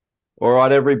All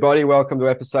right, everybody, welcome to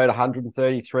episode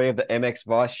 133 of the MX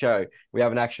Vice Show. We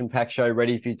have an action-packed show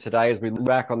ready for you today as we look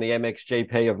back on the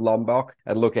MXGP of Lombok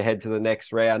and look ahead to the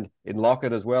next round in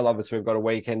Lockett as well. Obviously, we've got a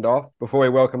weekend off. Before we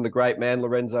welcome the great man,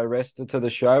 Lorenzo Resta, to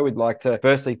the show, we'd like to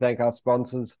firstly thank our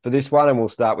sponsors for this one, and we'll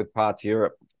start with Parts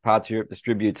Europe. Parts Europe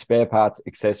distributes spare parts,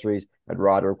 accessories, and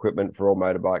rider equipment for all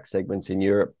motorbike segments in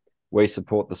Europe. We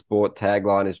support the sport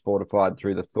tagline is fortified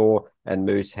through the Thor and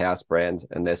Moose house brands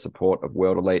and their support of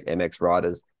world elite MX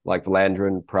riders like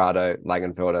Vlanderen, Prado,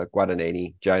 Langenfelder,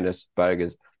 Guadagnini, Jonas,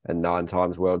 Bogers, and 9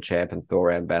 times world champ and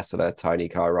Thor ambassador Tony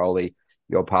Cairoli.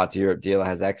 Your Parts Europe dealer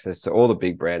has access to all the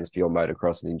big brands for your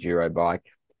motocross and enduro bike: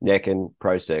 Necken,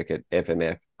 Pro Circuit,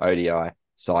 FMF, ODI,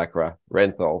 Cycra,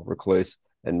 Renthal, Recluse,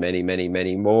 and many, many,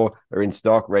 many more are in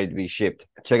stock, ready to be shipped.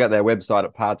 Check out their website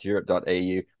at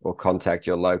partseurope.eu or contact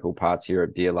your local Parts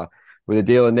Europe dealer. With a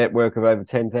dealer network of over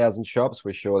 10,000 shops,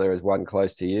 we're sure there is one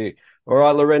close to you. All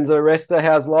right, Lorenzo Resta,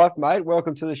 how's life, mate?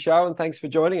 Welcome to the show and thanks for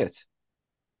joining us.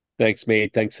 Thanks,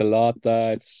 mate. Thanks a lot.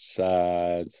 It's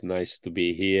nice to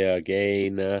be here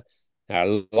again.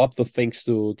 A lot of things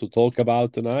to talk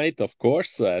about tonight, of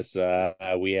course, as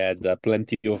we had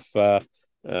plenty of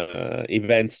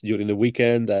events during the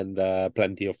weekend and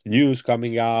plenty of news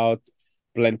coming out,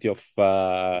 plenty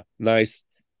of nice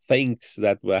things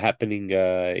that were happening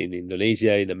in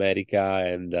Indonesia, in America,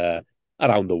 and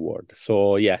around the world.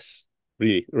 So yes,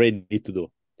 really ready to do.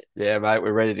 Yeah, mate,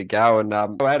 we're ready to go. And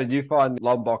how did you find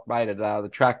Lombok, mate? The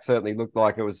track certainly looked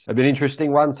like it was a bit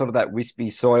interesting one, sort of that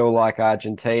wispy soil like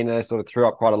Argentina, sort of threw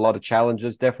up quite a lot of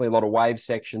challenges, definitely a lot of wave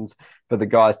sections for the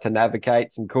guys to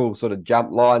navigate, some cool sort of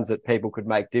jump lines that people could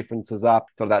make differences up.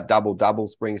 Sort of that double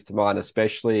springs to mind,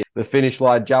 especially the finish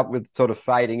line jump with sort of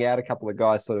fading out. A couple of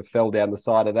guys sort of fell down the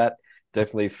side of that.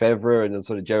 Definitely Fevre and then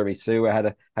sort of Jeremy Sewer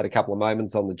had a couple of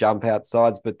moments on the jump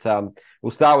outsides, but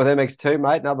we'll start with MX2,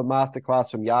 mate. Another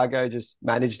masterclass from Yago, just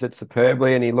managed it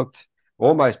superbly, and he looked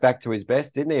almost back to his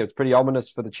best, didn't he? It was pretty ominous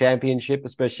for the championship,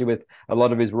 especially with a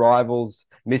lot of his rivals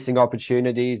missing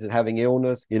opportunities and having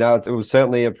illness. You know, it was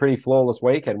certainly a pretty flawless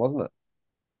weekend, wasn't it?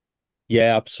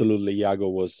 Yeah, absolutely. Iago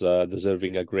was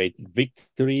deserving a great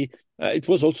victory. It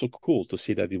was also cool to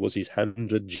see that it was his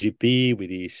 100 GP with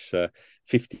his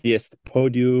 50th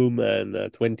podium and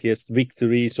 20th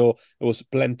victory. So there was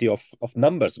plenty of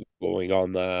numbers going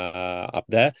on up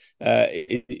there.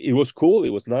 It was cool. It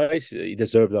was nice. He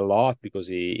deserved a lot because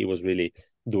he was really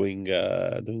doing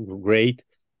great.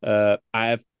 I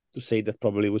have to say that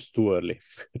probably was too early,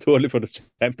 too early for the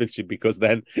championship, because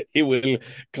then he will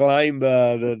climb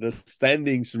the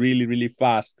standings really, really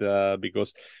fast.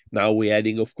 Because now we're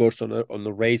heading, of course, on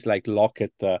a race like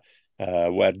Lockett,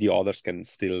 where the others can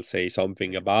still say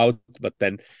something about. But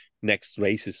then next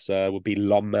races will be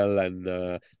Lommel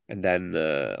and then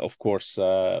of course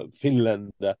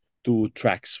Finland, 2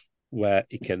 tracks where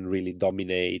he can really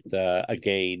dominate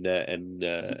again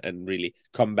and really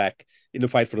come back in the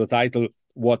fight for the title.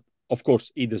 What, of course,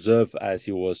 he deserved, as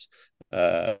he was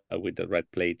with the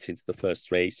red plate since the first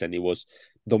race, and he was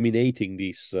dominating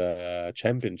this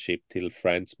championship till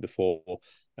France before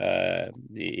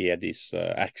he had this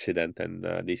accident and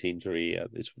this injury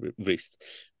at his wrist.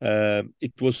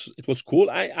 It was cool.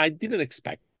 I didn't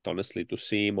expect, honestly, to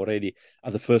see him already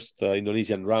at the first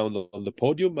Indonesian round on the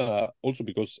podium. Also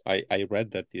because I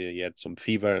read that he had some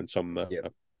fever and some Yeah.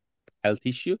 health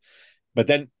issue, but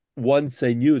then once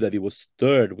I knew that he was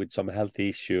third with some health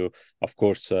issue, of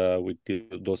course, with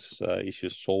those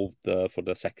issues solved for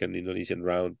the second Indonesian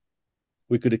round,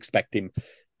 we could expect him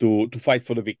to fight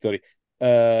for the victory.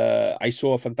 I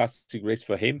saw a fantastic race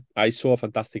for him. I saw a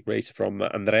fantastic race from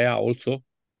Andrea also.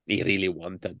 He really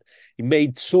wanted. He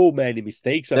made so many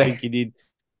mistakes. I Yeah. think he did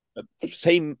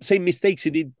same mistakes he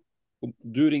did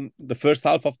during the first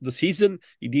half of the season.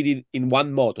 He did it in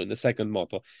one moto, in the second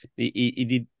moto. He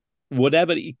did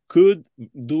whatever he could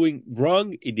doing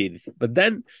wrong, he did. But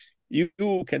then you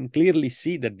can clearly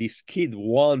see that this kid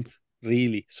won't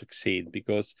really succeed,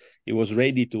 because he was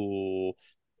ready to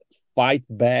fight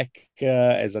back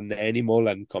as an animal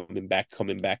and coming back,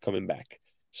 coming back, coming back.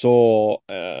 So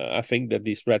I think that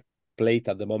this red plate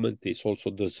at the moment is also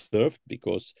deserved,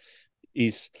 because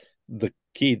is the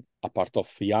kid, a part of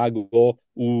Iago,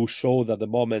 who showed at the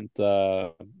moment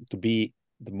to be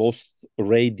the most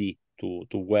ready to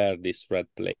wear this red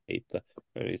plate.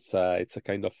 It's a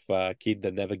kind of kid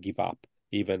that never give up,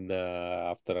 even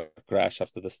after a crash,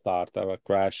 after the start, or a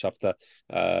crash after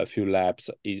a few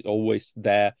laps. He's always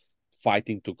there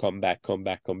fighting to come back, come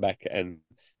back, come back. And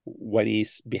when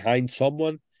he's behind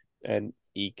someone and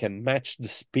he can match the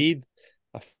speed,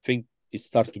 I think it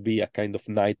starts to be a kind of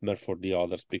nightmare for the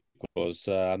others, because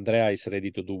Andrea is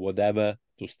ready to do whatever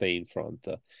to stay in front.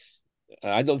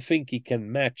 I don't think he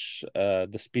can match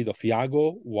the speed of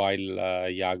Iago, while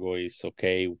Iago is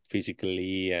okay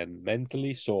physically and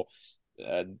mentally. So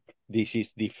this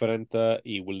is different.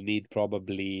 He will need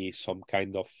probably some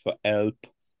kind of help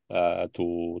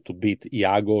to beat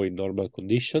Iago in normal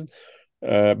condition.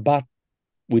 But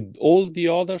with all the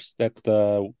others that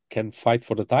can fight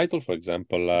for the title, for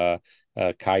example,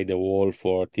 Kai de Wolf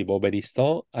or Thibaut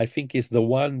Benistant, I think is the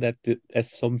one that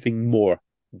has something more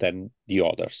than the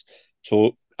others.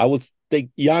 So I would take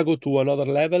Iago to another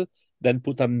level, then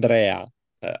put Andrea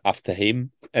after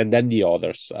him, and then the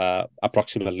others,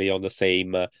 approximately on the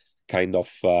same kind of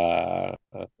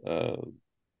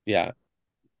yeah,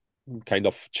 kind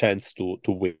of chance to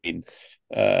win.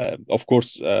 Of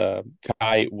course,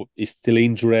 Kai is still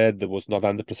injured, was not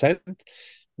 100%,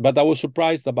 but I was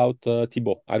surprised about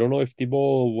Thibaut. I don't know if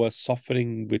Thibaut was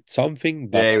suffering with something,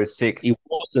 but Yeah, he was sick. he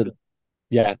wasn't.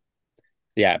 Yeah,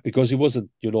 yeah, because he wasn't,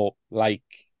 like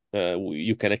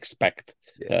you can expect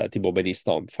Thibaut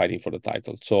Benistant fighting for the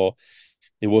title. So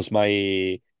it was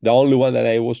the only one that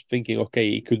I was thinking, okay,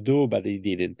 he could do, but he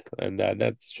didn't, and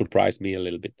that surprised me a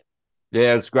little bit.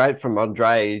 Yeah, it's great from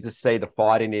Andre. You just see the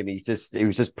fight in him. He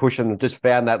was just pushing, just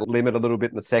found that limit a little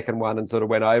bit in the second one and sort of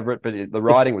went over it. But the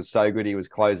riding was so good. He was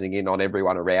closing in on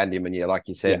everyone around him. And yeah, like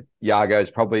you said,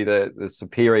 Iago's probably the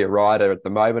superior rider at the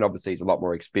moment. Obviously, he's a lot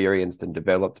more experienced and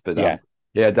developed. But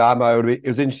yeah, Damo, it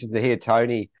was interesting to hear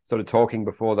Tony sort of talking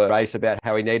before the race about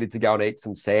how he needed to go and eat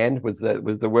some sand was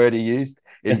the word he used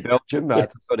in Belgium to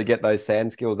sort of get those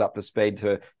sand skills up to speed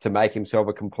to make himself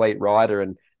a complete rider.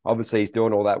 And obviously, he's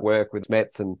doing all that work with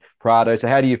Metz and Prado. So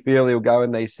how do you feel he'll go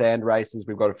in these sand races?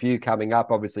 We've got a few coming up.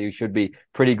 Obviously, he should be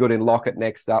pretty good in Locket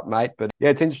next up, mate. But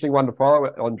yeah, it's an interesting one to follow.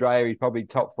 Andrea, he's probably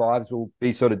top fives will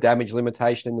be sort of damage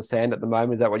limitation in the sand at the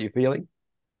moment. Is that what you're feeling?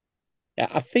 Yeah,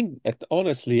 I think that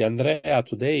honestly, Andrea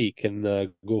today can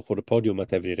go for the podium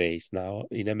at every race now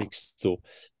in MX2.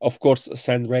 Of course,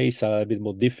 sand race are a bit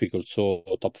more difficult, so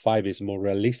top five is more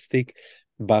realistic.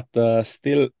 But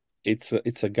still, it's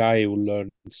a guy who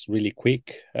learns really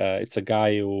quick. It's a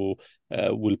guy who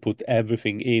will put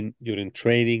everything in during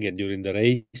training and during the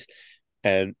race,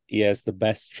 and he has the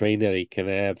best trainer he can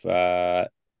have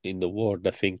in the world,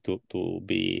 I think, to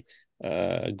be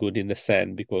good in the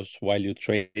sand, because while you're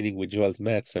training with Joel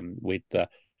Metz and with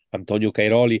Antonio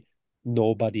Cairoli,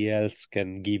 nobody else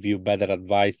can give you better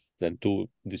advice than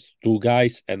these two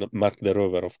guys and Mark de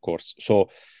Rover, of course. So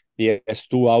he has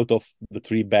two out of the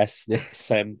three best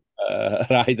sand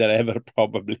rider ever,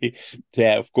 probably.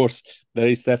 Yeah, of course, there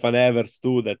is Stefan Evers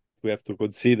too that we have to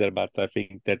consider, but I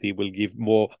think that he will give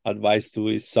more advice to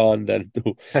his son than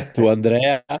to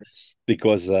Andrea,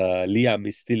 because Liam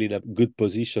is still in a good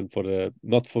position for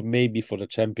not for maybe for the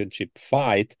championship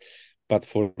fight, but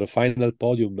for the final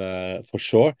podium for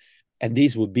sure. And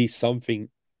this would be something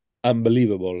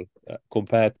unbelievable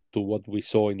compared to what we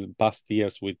saw in past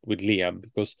years with Liam,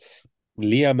 because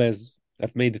Liam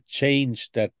have made a change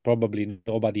that probably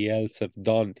nobody else have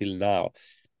done till now.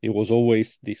 He was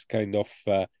always this kind of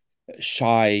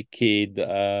shy kid,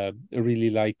 really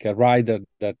like a rider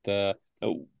that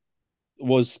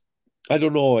was, I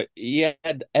don't know, he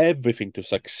had everything to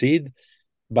succeed,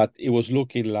 but it was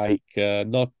looking like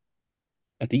not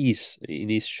at ease in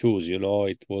his shoes.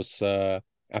 It was,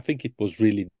 I think it was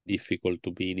really difficult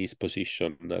to be in his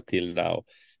position till now.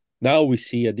 Now we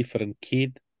see a different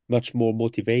kid, much more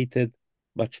motivated,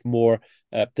 much more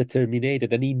determined,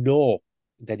 and he know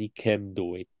that he can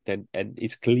do it. And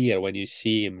it's clear when you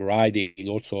see him riding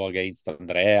also against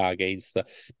Andrea, against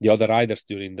the other riders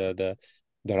during the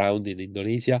round in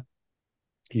Indonesia.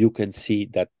 You can see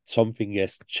that something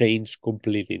has changed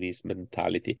completely in his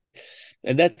mentality.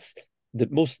 And that's the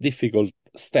most difficult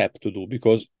step to do,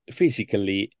 because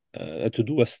physically, to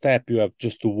do a step, you have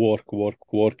just to work,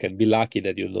 and be lucky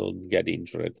that you don't get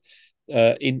injured.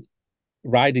 In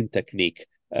riding technique,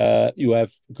 you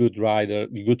have good rider,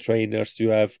 good trainers, you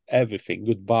have everything,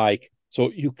 good bike. So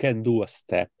you can do a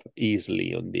step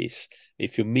easily on this.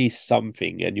 If you miss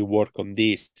something and you work on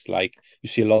this, like you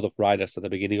see a lot of riders at the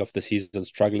beginning of the season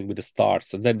struggling with the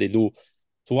starts, and then they do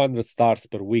 200 starts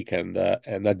per weekend,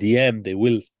 and at the end they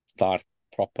will start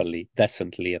properly,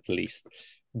 decently at least.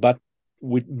 But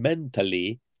with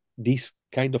mentally, this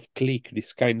kind of click,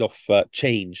 this kind of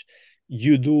change,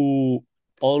 you do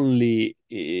only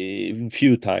in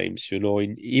few times,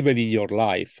 even in your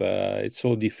life. It's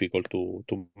so difficult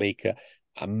to make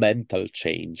a mental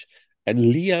change. And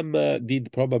Liam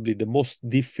did probably the most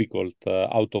difficult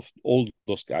out of all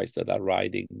those guys that are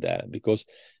riding there, because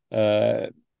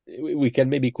we can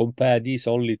maybe compare this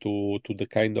only to the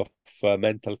kind of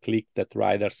mental click that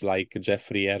riders like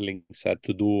Jeffrey Erlings had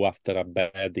to do after a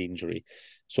bad injury.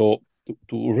 So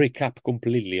to recap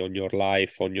completely on your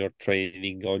life, on your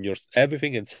training, on your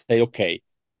everything, and say, okay,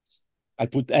 I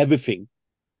put everything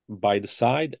by the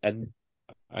side and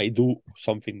I do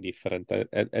something different.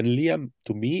 And Liam,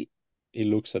 to me, he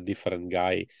looks a different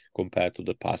guy compared to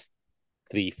the past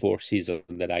 3-4 seasons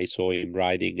that I saw him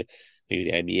riding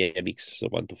maybe MX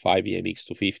 125, MX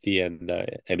 250, and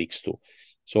MX2.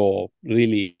 So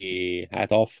really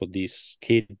hat off for this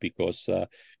kid because to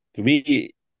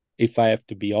me, if I have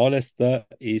to be honest,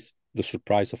 is the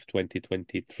surprise of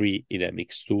 2023 in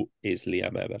MX2 is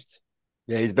Liam Everts.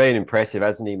 Yeah, he's been impressive,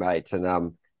 hasn't he, mate?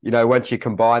 And once you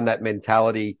combine that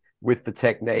mentality with the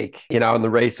technique, and the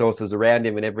resources around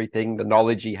him and everything, the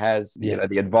knowledge he has, Yeah.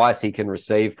 the advice he can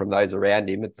receive from those around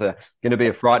him, it's going to be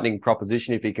a frightening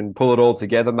proposition if he can pull it all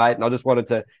together, mate. And I just wanted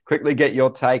to quickly get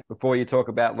your take before you talk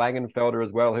about Langenfelder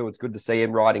as well, who was good to see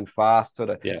him riding fast,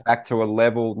 sort of back to a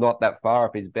level not that far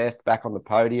off his best, back on the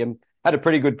podium. Had a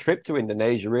pretty good trip to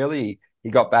Indonesia, really. He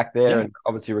got back there and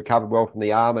obviously recovered well from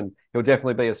the arm, and he'll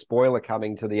definitely be a spoiler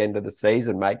coming to the end of the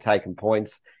season, mate, taking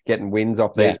points, getting wins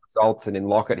off these results. And in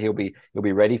Lockett, he'll be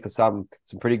ready for some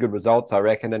pretty good results, I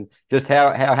reckon. And just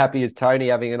how happy is Tony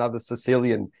having another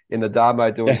Sicilian in the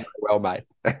Damo doing so well, mate?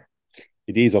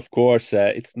 It is, of course.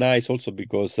 It's nice also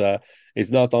because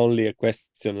it's not only a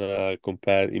question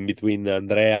compared in between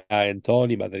Andrea and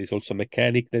Tony, but there is also a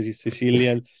mechanic that is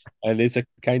Sicilian, and it's a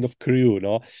kind of crew,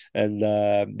 no? And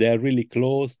they are really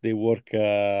close. They work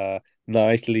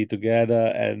nicely together,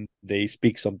 and they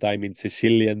speak sometimes in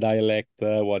Sicilian dialect,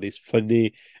 what is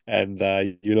funny, and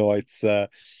it's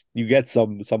you get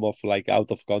some of like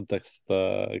out of context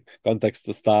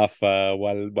stuff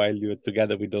while you're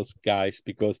together with those guys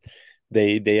because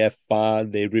they have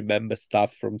fun, they remember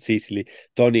stuff from Sicily.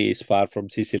 Tony is far from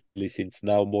Sicily since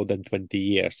now more than 20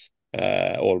 years,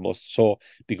 almost. So,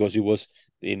 because he was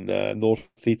in North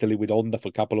Italy with Honda for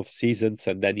a couple of seasons,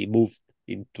 and then he moved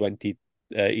in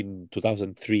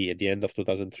 2003, at the end of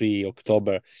 2003,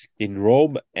 October, in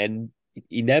Rome, and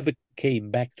he never came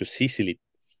back to Sicily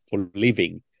for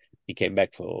living. He came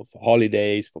back for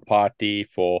holidays, for party,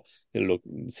 for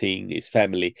seeing his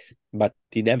family, but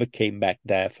he never came back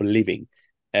there for living.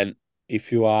 And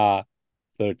if you are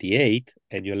 38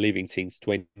 and you're living since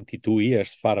 22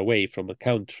 years far away from a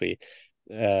country,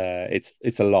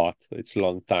 it's a lot. It's a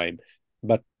long time.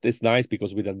 But it's nice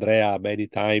because with Andrea, many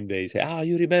times they say,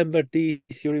 you remember this,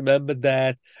 you remember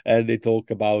that. And they talk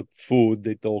about food,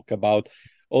 they talk about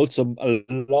also a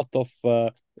lot of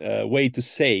way to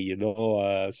say,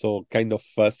 so kind of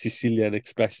Sicilian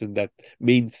expression that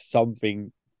means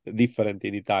something different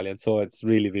in Italian. So it's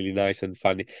really, really nice and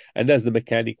funny. And there's the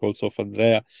mechanic also of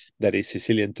Andrea that is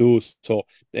Sicilian too. So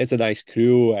it's a nice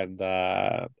crew. And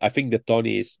I think that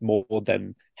Tony is more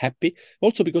than happy.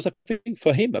 Also because I think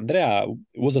for him, Andrea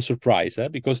was a surprise,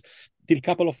 because till a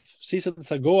couple of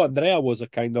seasons ago, Andrea was a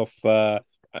kind of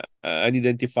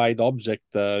unidentified object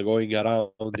going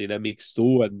around in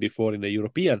MX2 and before in the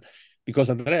European,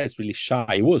 because Andrea is really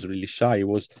shy. He was really shy. He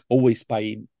was always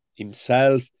by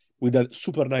himself with a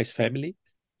super nice family.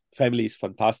 Family is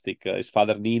fantastic. His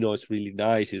father Nino is really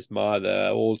nice. His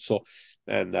mother also,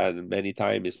 and many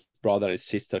times his brother and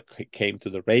sister came to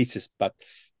the races. But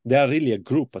they are really a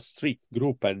group, a strict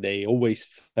group, and they always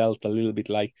felt a little bit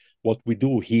like what we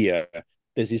do here.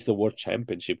 This is the World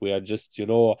Championship. We are just,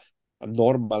 a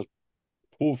normal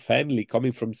poor family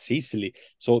coming from Sicily.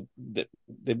 So they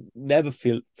never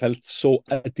felt so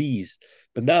at ease.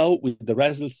 But now with the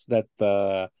results that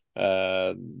the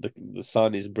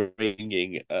son is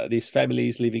bringing, this family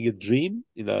is living a dream,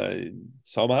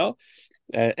 somehow.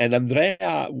 And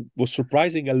Andrea was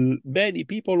surprising many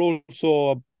people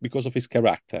also because of his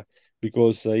character,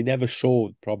 because he never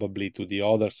showed probably to the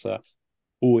others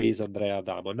who is Andrea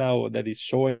Adamo. Now that is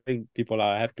showing, people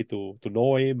are happy to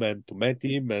know him and to meet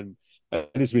him, and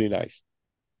it's really nice.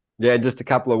 Yeah, just a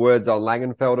couple of words on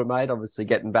Langenfelder, mate. Obviously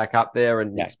getting back up there,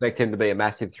 and expect him to be a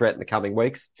massive threat in the coming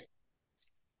weeks.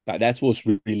 But that was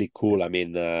really cool. I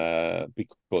mean,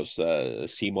 because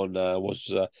Simon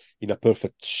was in a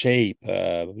perfect shape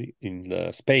in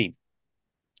Spain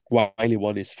while he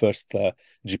won his first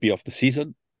GP of the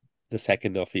season, the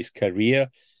second of his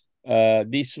career.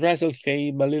 This result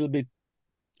came a little bit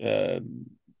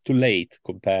too late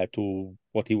compared to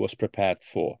what he was prepared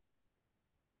for,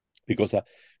 because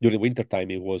during winter time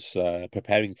he was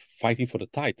preparing, fighting for the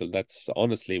title. That's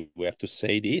honestly, we have to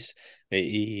say this.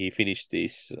 He finished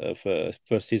his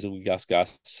first season with Gas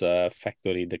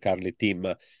Factory, the Carly team,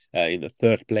 in the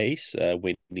third place,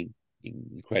 winning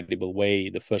incredible way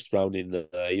in the first round in the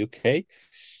UK.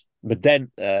 But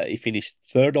then he finished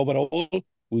third overall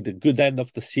with a good end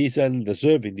of the season,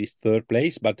 deserving this third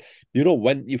place. But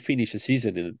when you finish a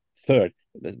season in third,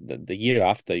 the year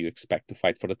after you expect to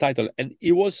fight for the title, and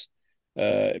it was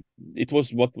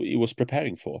what he was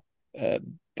preparing for.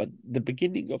 But the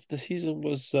beginning of the season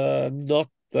was not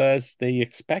as they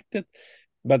expected.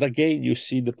 But again, you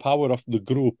see the power of the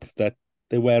group, that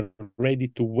they were ready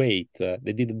to wait.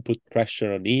 They didn't put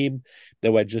pressure on him. They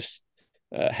were just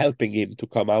helping him to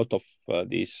come out of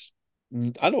this,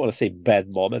 I don't want to say bad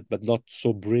moment, but not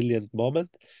so brilliant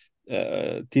moment,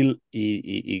 till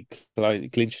he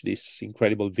clinched this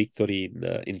incredible victory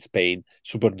in Spain,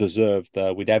 super deserved,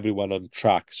 with everyone on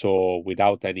track. So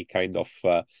without any kind of,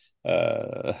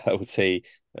 I would say,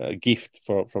 gift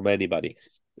from anybody.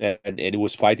 And he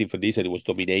was fighting for this, and he was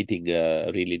dominating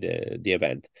really the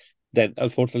event. Then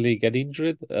unfortunately get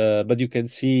injured, but you can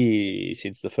see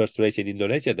since the first race in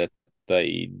Indonesia that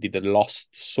he didn't lost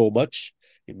so much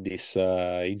in this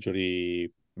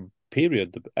injury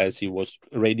period, as he was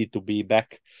ready to be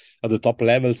back at the top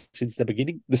level since the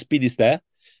beginning. The speed is there.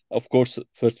 Of course,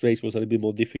 first race was a little bit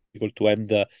more difficult to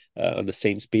end on the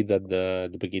same speed at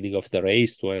the beginning of the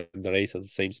race, to end the race at the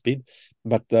same speed.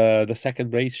 But the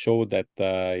second race showed that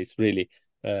it's really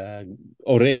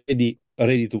already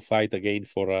ready to fight again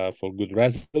for good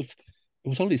results. It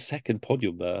was only second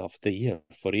podium of the year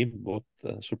for him, what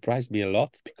surprised me a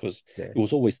lot, because he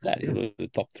was always there, the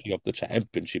top three of the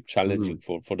championship, challenging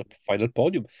for the final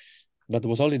podium. But it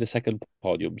was only the second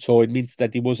podium. So it means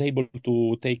that he was able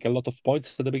to take a lot of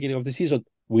points at the beginning of the season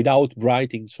without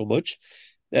writing so much.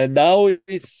 And now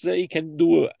he can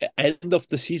do end of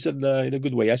the season in a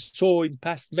good way. I saw in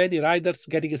past many riders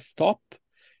getting a stop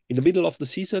in the middle of the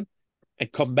season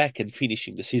and come back and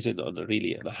finishing the season on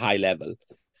a high level,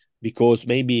 because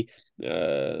maybe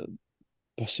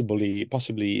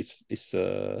possibly is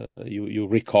you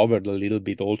recovered a little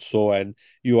bit also, and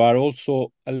you are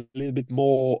also a little bit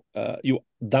more you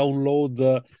download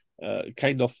the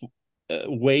kind of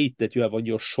weight that you have on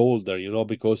your shoulder,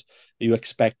 because you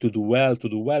expect to do well,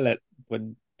 and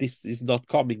when this is not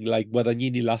coming, like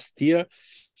Guadagnini last year,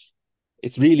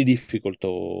 it's really difficult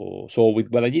to. So with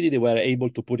Guadagnini, they were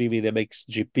able to put him in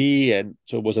MXGP, and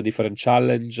so it was a different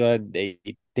challenge, and they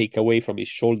take away from his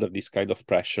shoulder this kind of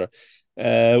pressure.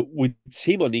 With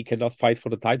Simon, he cannot fight for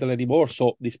the title anymore,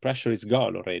 so this pressure is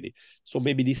gone already. So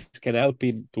maybe this can help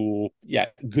him to,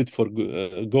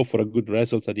 go for a good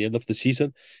result at the end of the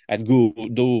season, and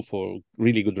do for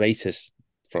really good races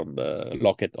from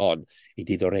Loket on. He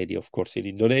did already, of course, in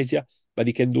Indonesia, but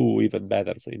he can do even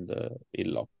better in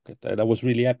Loket. And I was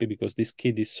really happy because this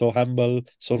kid is so humble,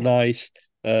 so nice.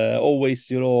 Always,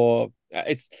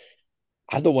 it's.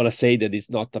 I don't want to say that he's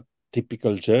not a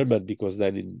typical German, because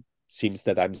then it seems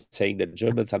that I'm saying that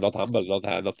Germans are not humble,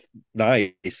 not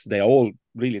nice. They're all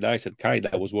really nice and kind.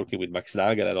 I was working with Max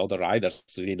Nagel and other riders,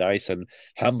 really nice and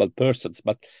humble persons,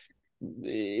 but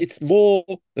it's more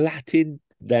Latin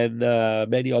than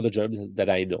many other Germans that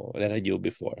I knew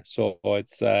before. So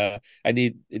it's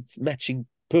it's matching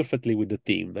perfectly with the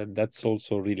team, and that's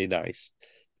also really nice.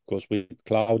 Because with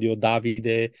Claudio,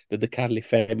 Davide, the De Carli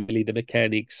family, the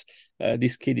mechanics,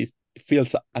 this kid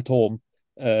feels at home,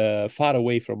 far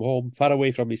away from home, far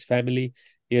away from his family.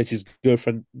 He has his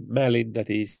girlfriend Malin that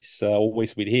is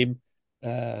always with him,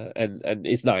 and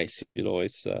it's nice.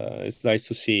 It's nice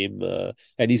to see him.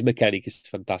 And his mechanic is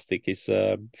fantastic. His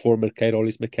former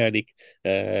Cairoli's mechanic,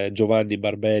 Giovanni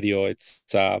Barberio. It's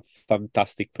a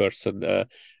fantastic person,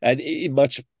 and it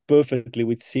matches perfectly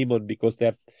with Simon, because they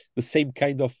have the same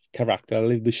kind of character, a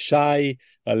little bit shy,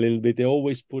 a little bit. They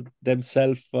always put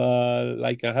themselves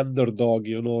like a underdog,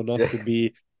 not to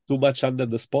be too much under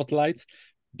the spotlights.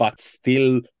 But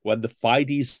still, when the fight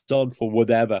is on for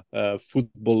whatever,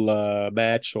 football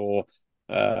match or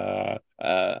a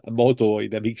moto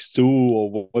in a MX2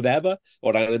 or whatever,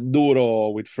 or an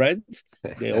enduro with friends,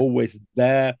 they're always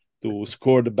there to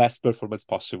score the best performance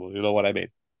possible. You know what I mean?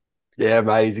 Yeah,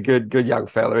 mate, he's a good young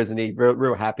fella, isn't he?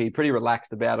 Real happy, pretty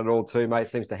relaxed about it all too, mate.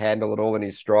 Seems to handle it all in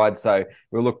his stride. So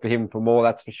we'll look for him for more,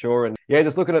 that's for sure. And yeah,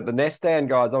 just looking at the nest stand,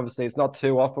 guys, obviously it's not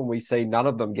too often we see none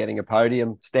of them getting a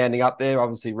podium standing up there.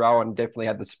 Obviously, Rowan definitely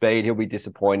had the speed. He'll be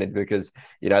disappointed because,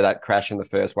 that crash in the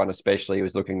first one, especially, he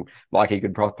was looking like he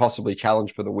could possibly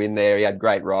challenge for the win there. He had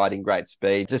great riding, great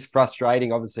speed. Just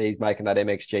frustrating. Obviously, he's making that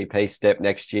MXGP step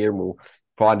next year, and we'll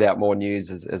find out more news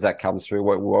as that comes through,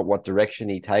 what direction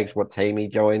he takes, what team he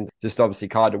joins. Just obviously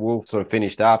Kai de Wolf sort of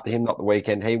finished after him, not the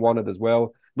weekend he wanted as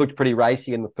well. Looked pretty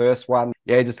racy in the first one.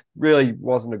 Yeah, just really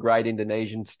wasn't a great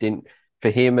Indonesian stint for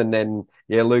him. And then,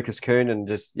 yeah, Lucas Kuhn,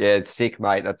 just, yeah, it's sick,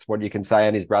 mate. That's what you can say.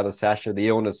 And his brother Sasha, the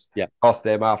illness Yeah. cost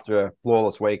them after a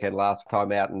flawless weekend last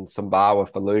time out in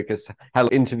Sumbawa for Lucas. Had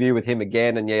an interview with him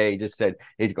again. And yeah, he just said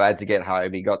he's glad to get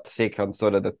home. He got sick on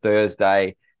sort of the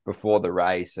Thursday before the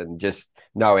race and just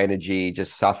no energy,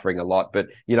 just suffering a lot. But,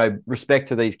 respect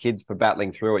to these kids for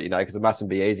battling through it, because it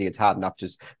mustn't be easy. It's hard enough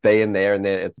just being there, and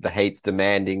then it's the heat's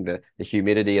demanding, the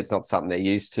humidity. It's not something they're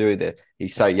used to.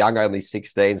 He's so young, only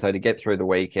 16. So to get through the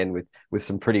weekend with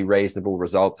some pretty reasonable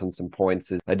results and some points,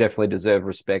 they definitely deserve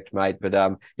respect, mate. But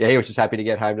yeah, he was just happy to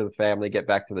get home to the family, get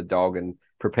back to the dog, and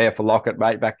prepare for Lockett,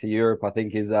 mate, back to Europe. I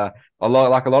think is a lot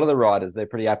like a lot of the riders. They're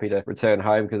pretty happy to return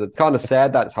home because it's kind of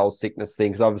sad, that whole sickness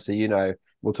thing. Because obviously,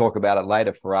 we'll talk about it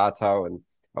later. Ferrato and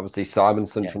obviously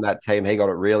Simonson from that team, he got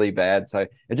it really bad. So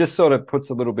it just sort of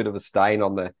puts a little bit of a stain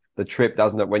on the trip,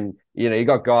 doesn't it? When you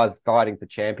got guys fighting for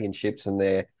championships and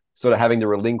they're sort of having to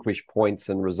relinquish points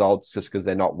and results just because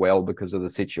they're not well because of the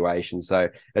situation. So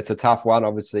it's a tough one.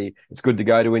 Obviously, it's good to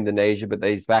go to Indonesia, but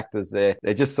these factors they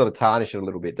just sort of tarnish it a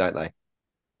little bit, don't they?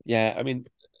 Yeah, I mean,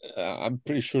 I'm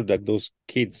pretty sure that those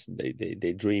kids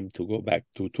they dream to go back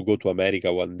to go to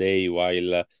America one day,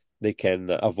 while they can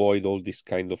avoid all these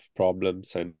kind of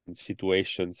problems and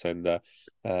situations, and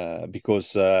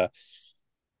because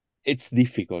it's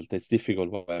difficult. It's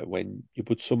difficult when you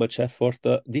put so much effort.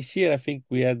 This year, I think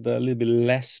we had a little bit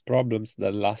less problems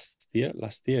than last year.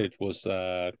 Last year, it was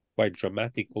quite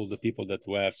dramatic. All the people that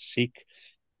were sick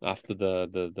after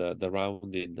the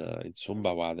round in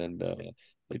Sumbawa, and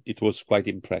it was quite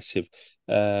impressive.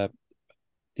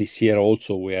 This year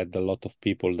also we had a lot of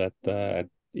people that had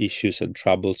issues and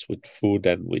troubles with food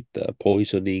and with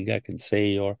poisoning, I can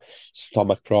say, or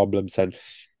stomach problems, and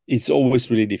it's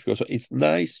always really difficult. So it's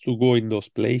nice to go in those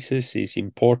places. It's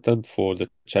important for the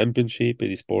championship.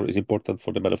 It's important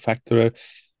for the manufacturer,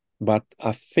 but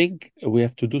I think we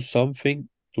have to do something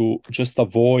to just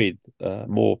avoid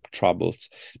more troubles.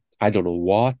 I don't know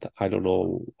what, I don't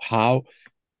know how,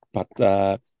 but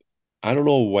I don't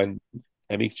know when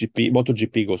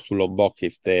MotoGP goes to Lombok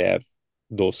if they have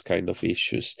those kind of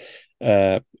issues.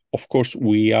 Of course,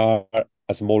 we are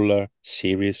a smaller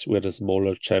series with a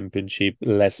smaller championship,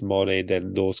 less money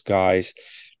than those guys.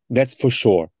 That's for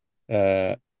sure.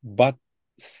 But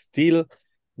still,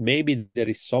 maybe there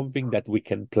is something that we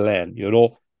can plan.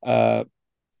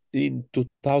 In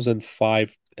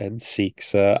 2005 and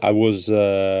 6, I was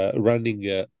running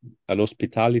an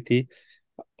hospitality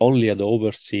only at the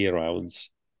overseas rounds,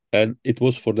 and it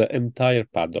was for the entire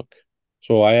paddock.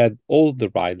 So I had all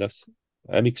the riders,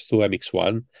 MX2,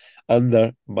 MX1,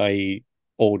 under my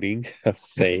owning,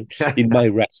 say, in my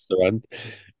restaurant,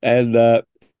 and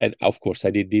of course I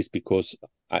did this because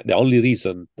the only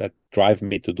reason that drive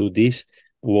me to do this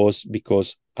was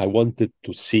because I wanted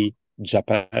to see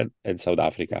Japan and South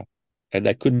Africa, and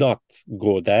I could not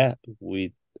go there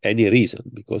with any reason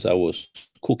because I was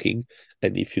cooking,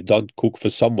 and if you don't cook for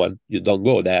someone, you don't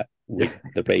go there with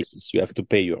the races. You have to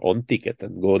pay your own ticket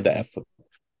and go there for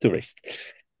tourist.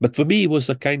 But for me, it was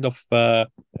a kind of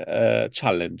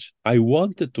challenge. I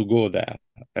wanted to go there,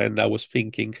 and I was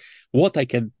thinking what I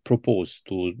can propose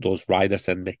to those riders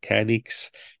and mechanics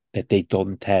that they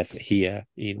don't have here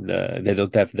they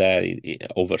don't have there in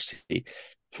overseas.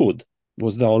 Food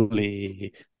was the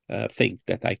only thing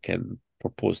that I can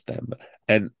propose them.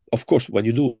 And of course, when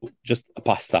you do just a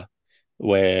pasta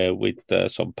with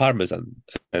some parmesan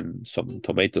and some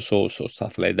tomato sauce or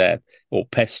stuff like that, or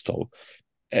pesto,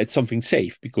 it's something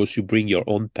safe because you bring your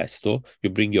own pesto, you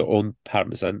bring your own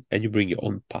parmesan, and you bring your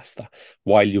own pasta.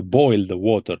 While you boil the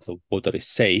water is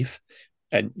safe,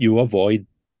 and you avoid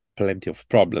plenty of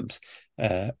problems.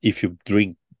 If you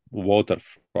drink water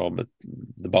from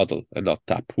the bottle and not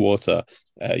tap water,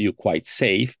 you're quite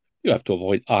safe. You have to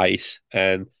avoid ice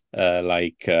and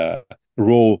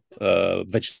raw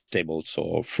vegetables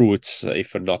or fruits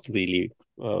if they're not really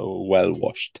well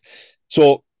washed.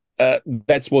 So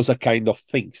that was a kind of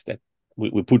things that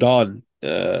we put on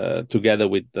together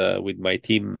with my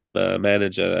team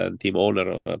manager and team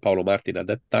owner, Paolo Martin, at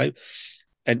that time.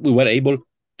 And we were able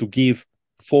to give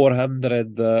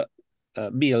 400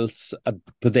 meals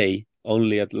per day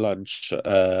only at lunch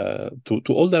to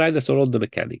all the riders or all the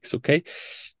mechanics, okay?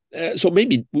 So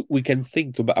maybe we can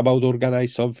think about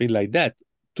organize something like that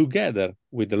together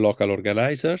with the local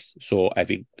organizers. So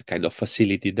having a kind of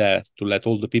facility there to let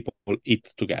all the people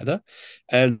eat together.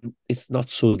 And it's not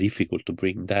so difficult to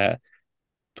bring there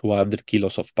 200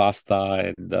 kilos of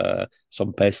pasta and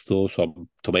some pesto, some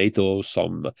tomatoes,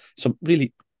 some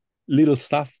really little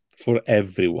stuff for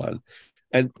everyone.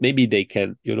 And maybe they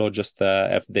can, just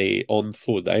have their own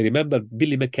food. I remember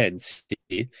Billy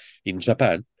McKenzie in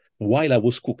Japan while I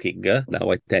was cooking,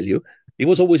 now I tell you, he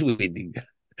was always winning.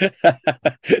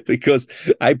 Because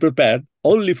I prepared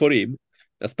only for him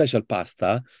a special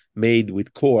pasta made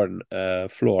with corn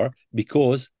flour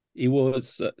because he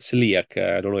was celiac.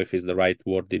 I don't know if it's the right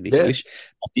word in Yeah. English.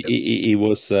 He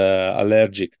was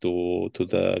allergic to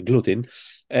the gluten,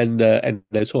 and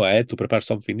so I had to prepare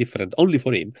something different only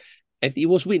for him. And he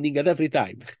was winning at every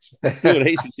time. Two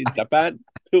races in Japan,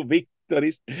 two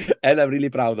victories, and I'm really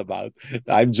proud about.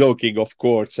 I'm joking, of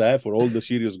course, for all the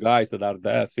serious guys that are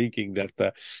there thinking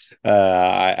that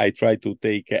I try to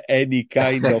take any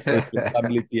kind of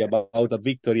responsibility about a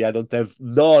victory. I don't have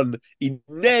none in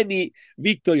any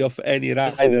victory of any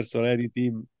riders or any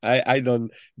team. I don't,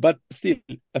 but still,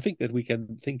 I think that we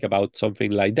can think about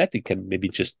something like that. It can maybe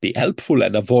just be helpful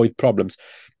and avoid problems.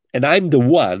 And I'm the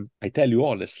one, I tell you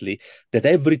honestly, that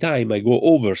every time I go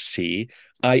overseas,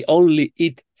 I only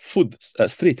eat food,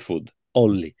 street food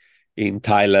only. In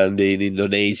Thailand, in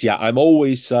Indonesia, I'm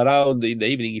always around in the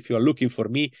evening. If you are looking for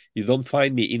me, you don't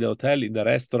find me in a hotel, in the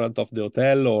restaurant of the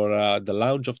hotel or the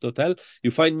lounge of the hotel.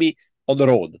 You find me on the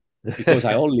road because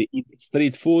I only eat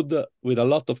street food with a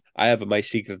lot of. I have my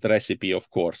secret recipe, of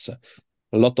course,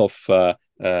 a lot of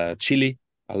chili,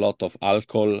 a lot of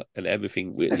alcohol, and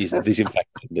everything is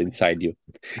disinfected inside you.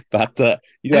 But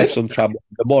you have some trouble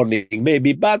in the morning,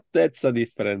 maybe, but that's a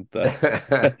different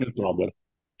problem.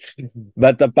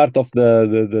 But a part of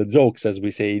the jokes, as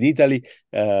we say in Italy,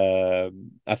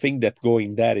 I think that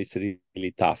going there is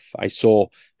really tough. I saw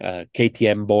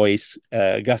KTM boys,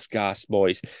 Gas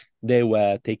boys. They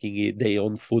were taking their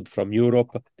own food from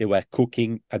Europe. They were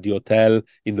cooking at the hotel,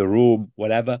 in the room,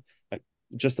 whatever.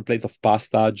 Just a plate of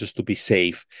pasta, just to be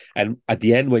safe. And at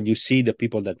the end, when you see the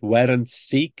people that weren't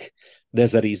sick,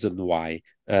 there's a reason why.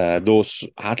 Those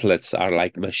athletes are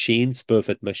like machines,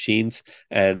 perfect machines,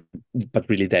 and but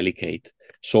really delicate.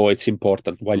 So it's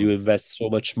important while you invest so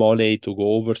much money to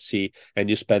go overseas and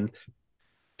you spend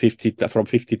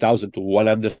 50,000 to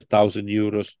 100,000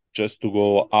 euros just to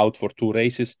go out for two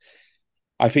races.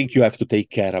 I think you have to take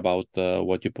care about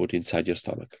what you put inside your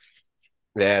stomach.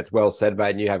 Yeah, it's well said,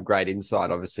 mate. And you have great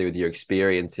insight, obviously, with your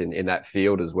experience in that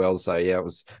field as well. So yeah,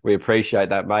 we appreciate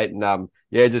that, mate. And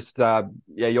yeah, just yeah,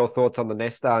 your thoughts on the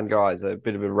Nestan guys. A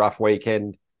bit of a rough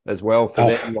weekend as well for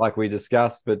them, like we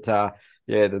discussed. But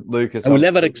yeah, the Lucas. I will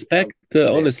never expect, yeah.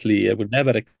 honestly, I will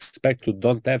never expect to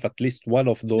don't have at least one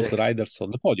of those riders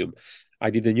on the podium. I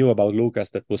didn't knew about Lucas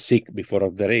that was sick before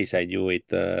of the race. I knew it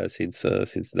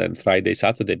since then, Friday,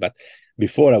 Saturday. But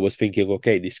before I was thinking,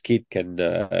 okay, this kid can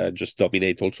just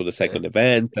dominate also the second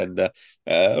event. And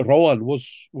Rowan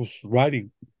was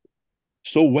riding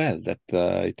so well that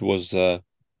it was a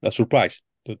surprise.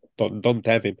 Don't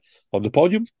have him on the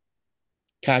podium.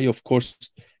 Kai, of course,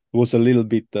 was a little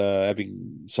bit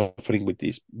suffering with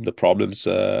the problems.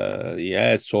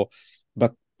 Yeah, so,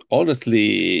 but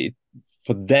honestly,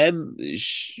 for them,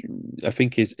 I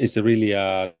think is really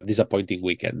a disappointing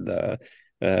weekend.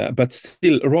 But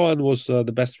still, Rohan was the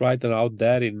best rider out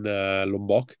there in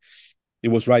Lombok. He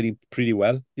was riding pretty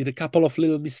well. Did a couple of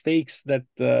little mistakes that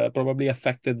probably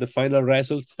affected the final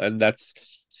results, and that's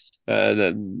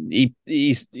he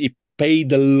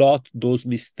paid a lot those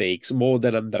mistakes more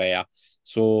than Andrea.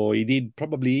 So he did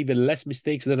probably even less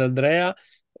mistakes than Andrea.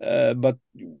 But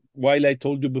while I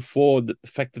told you before the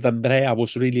fact that Andrea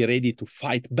was really ready to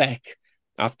fight back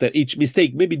after each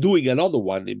mistake, maybe doing another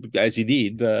one as he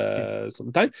did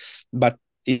sometimes, but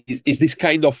is this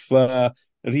kind of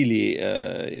really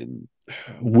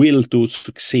will to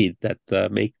succeed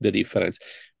that make the difference.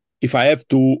 If I have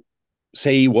to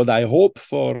say what I hope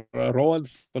for Rowan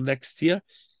for next year,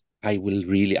 I will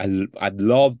really, I'd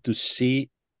love to see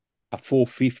a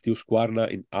 450 Husqvarna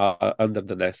in under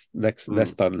the next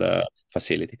Nestan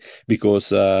facility,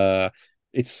 because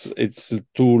it's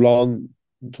too long,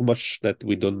 too much that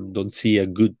we don't see a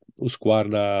good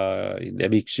Husqvarna in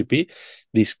MXGP.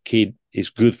 This kid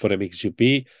is good for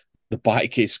MXGP. The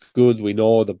bike is good. We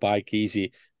know the bike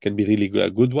easy can be really good, a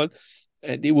good one,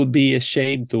 and it would be a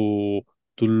shame to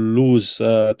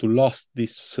lost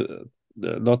this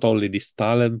not only this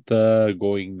talent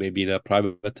going maybe in a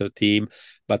private team,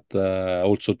 but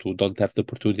also to don't have the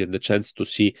opportunity and the chance to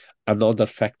see another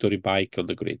factory bike on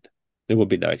the grid. It would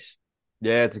be nice.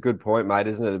 Yeah, it's a good point, mate,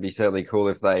 isn't it? It'd be certainly cool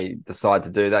if they decide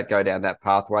to do that, go down that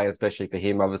pathway, especially for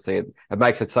him. Obviously, it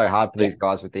makes it so hard for these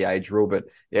guys with the age rule. But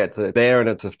yeah, it's there and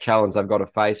it's a challenge they've got to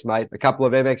face, mate. A couple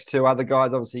of MX2 other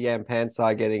guys, obviously, Jan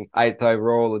Pansar getting 8th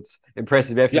overall. It's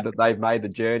impressive effort that they've made the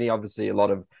journey. Obviously, a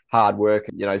lot of hard work,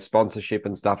 sponsorship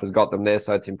and stuff has got them there.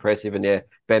 So it's impressive. And yeah,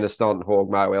 Benistant,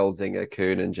 Hogmo, Elzinga,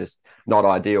 Kuhn, and just not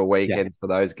ideal weekends for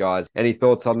those guys. Any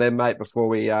thoughts on them, mate, before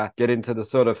we get into the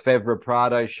sort of Fevre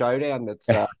Prado showdown? That's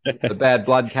the bad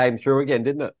blood came through again,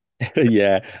 didn't it?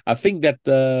 Yeah, I think that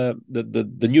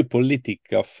the new politic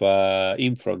of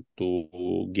Infront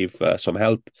to give some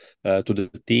help to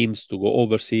the teams to go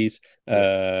overseas.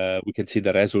 We can see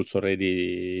the results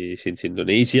already since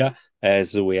Indonesia,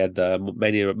 as we had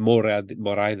many more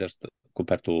riders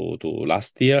compared to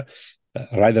last year.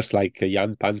 Riders like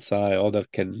Jan Panza and other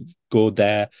can go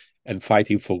there and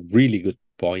fighting for really good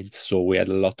points. So we had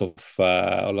a lot of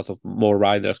more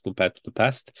riders compared to the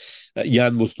past.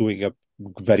 Jan was doing a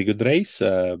very good race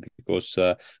because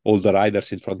all the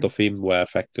riders in front of him were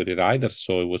factory riders,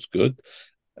 so it was good.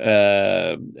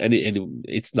 And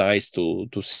it's nice to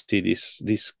see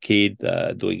this kid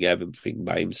doing everything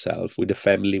by himself, with the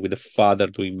family, with the father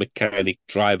doing mechanic,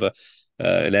 driver,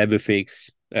 and everything.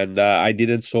 And I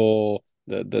didn't saw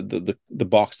the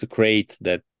box, the crate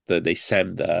that they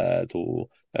sent to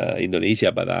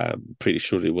Indonesia, but I'm pretty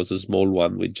sure it was a small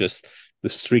one with just the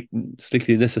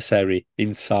strictly necessary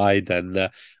inside.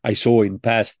 And I saw in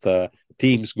past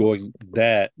teams going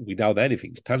there without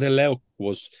anything. Taneleo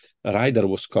a rider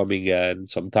was coming and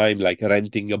sometime like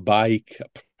renting a bike, a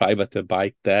private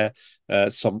bike there.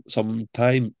 Some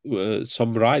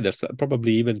riders,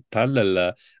 probably even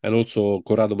Tanel and also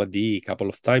Corrado Madi, a couple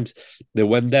of times, they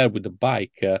went there with the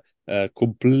bike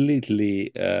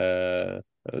completely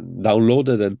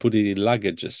downloaded and put it in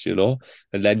luggages,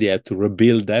 and then they had to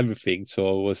rebuild everything.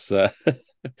 So it was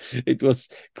it was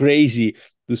crazy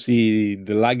to see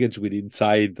the luggage with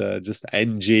inside just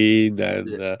engine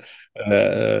and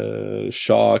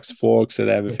shocks, forks, and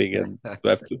everything, and you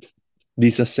have to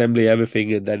disassembly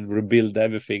everything and then rebuild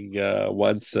everything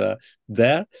once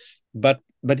there. But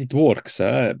it works.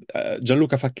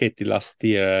 Gianluca Facchetti last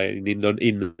year in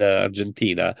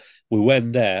Argentina, we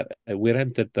went there and we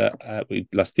rented.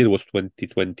 Last year was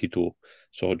 2022,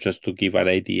 so just to give an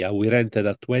idea, we rented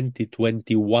a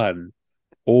 2021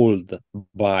 old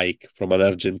bike from an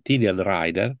Argentinian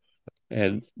rider,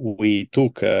 and we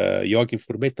took Joachim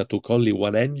Furbetta took only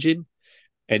one engine,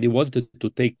 and he wanted to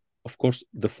take, of course,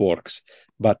 the forks.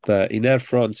 But in Air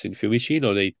France in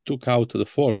Fiumicino, they took out the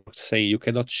forks, saying you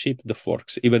cannot ship the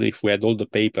forks, even if we had all the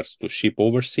papers to ship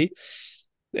overseas.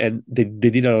 And they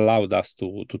didn't allow us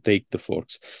to take the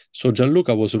forks. So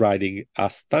Gianluca was riding a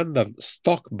standard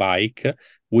stock bike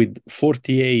with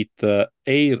 48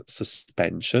 air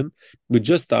suspension, with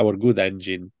just our good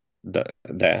engine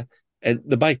there. And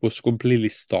the bike was completely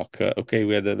stock. Okay,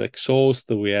 we had an exhaust,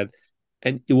 and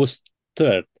it was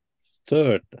third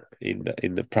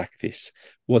in the practice.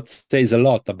 What says a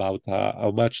lot about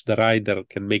how much the rider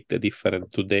can make the difference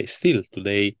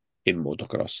today in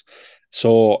motocross.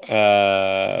 So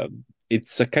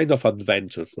it's a kind of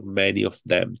adventure for many of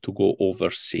them to go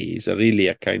overseas. Really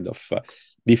a kind of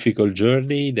difficult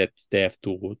journey that they have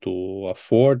to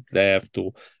afford. They have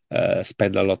to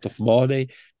spend a lot of money.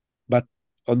 But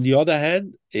on the other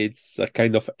hand, it's a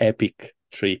kind of epic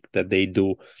trip that they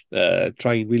do,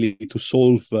 trying really to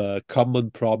solve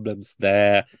common problems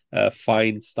there,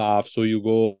 find stuff. So you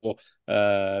go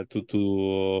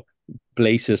to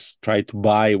places, try to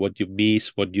buy what you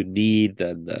miss, what you need,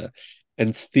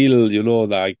 and still,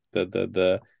 like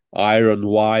the iron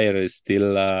wire is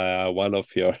still one of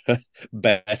your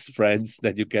best friends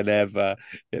that you can have,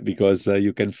 because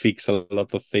you can fix a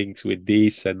lot of things with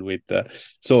this and with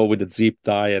the zip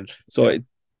tie, and so it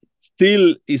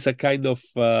still is a kind of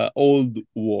old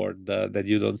word that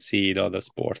you don't see in other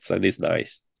sports, and it's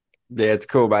nice. Yeah, it's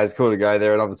cool, mate. It's cool to go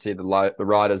there, and obviously the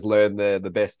riders learn the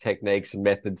best techniques and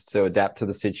methods to adapt to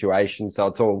the situation. So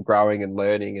it's all growing and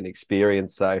learning and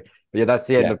experience. So, but yeah, that's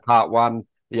the end of part one,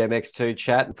 the MX2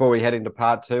 chat. Before we head into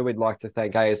part two, we'd like to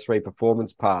thank AS3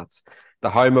 Performance Parts, the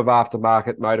home of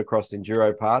aftermarket motocross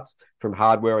enduro parts, from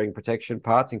hard-wearing protection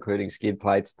parts, including skid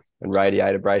plates and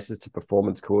radiator braces, to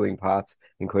performance cooling parts,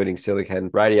 including silicone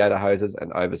radiator hoses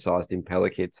and oversized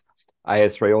impeller kits.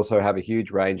 AS3 also have a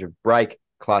huge range of brake,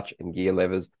 clutch, and gear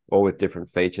levers, all with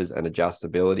different features and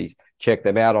adjustabilities. Check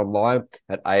them out online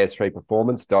at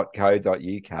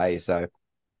as3performance.co.uk. So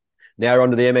now we're on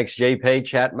to the MXGP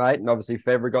chat, mate. And obviously,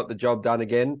 Fevre got the job done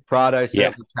again. Prado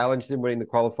certainly challenged him, winning the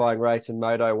qualifying race in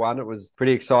Moto 1. It was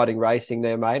pretty exciting racing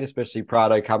there, mate, especially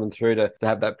Prado coming through to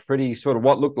have that pretty sort of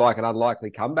what looked like an unlikely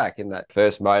comeback in that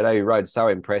first Moto. He rode so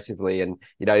impressively. And,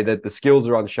 the skills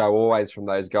are on show always from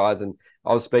those guys. And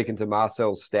I was speaking to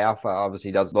Marcel Stauffer,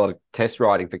 obviously does a lot of test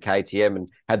riding for KTM and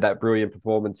had that brilliant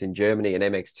performance in Germany in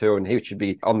MX2, and he should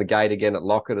be on the gate again at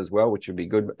Lockett as well, which would be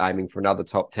good, aiming for another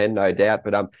top 10, no doubt.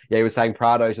 But yeah, he was saying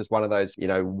Prado's just one of those,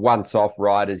 once-off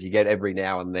riders you get every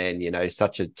now and then,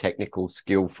 such a technical,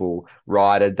 skillful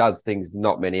rider, does things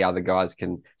not many other guys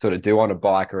can sort of do on a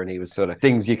biker, and he was sort of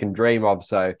things you can dream of.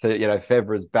 So,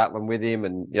 Febvre's battling with him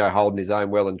and, holding his own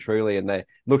well and truly, and there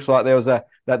looks like there was that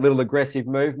little aggressive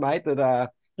move, mate, that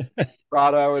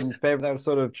Prado and Febvre, they were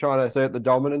sort of trying to assert the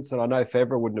dominance, and I know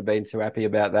Febvre wouldn't have been too happy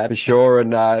about that for sure,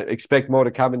 and expect more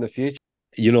to come in the future.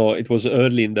 It was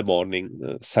early in the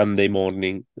morning, Sunday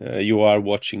morning. You are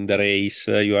watching the race,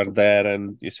 you are there,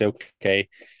 and you say, okay,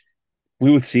 we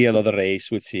will see another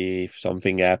race, we'll see if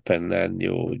something happened, and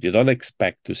you don't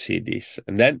expect to see this.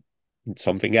 And then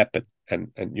something happened,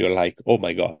 and you're like, oh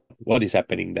my God, what is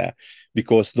happening there?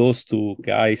 Because those two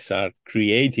guys are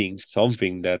creating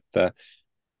something that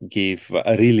give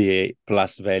a really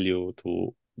plus value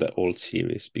to the whole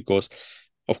series. Because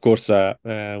of course,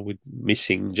 with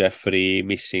missing Jeffrey,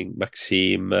 missing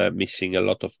Maxime, missing a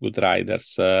lot of good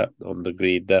riders on the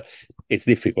grid, it's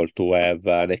difficult to have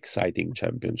an exciting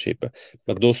championship.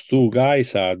 But those two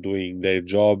guys are doing their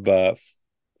job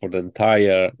for the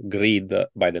entire grid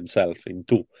by themselves in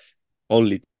two.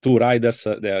 Only two riders,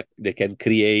 they can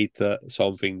create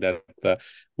something that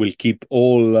will keep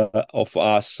all of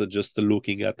us just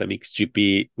looking at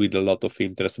MXGP with a lot of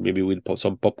interest, maybe with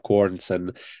some popcorns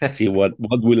and see what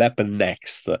will happen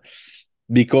next.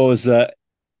 Because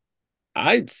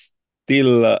I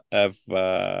still have,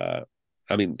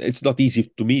 it's not easy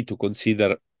to me to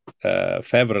consider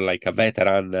Febvre like a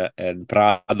veteran and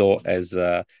Prado as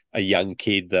a young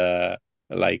kid,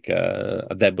 like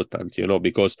a debutant,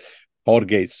 because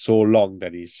Jorge is so long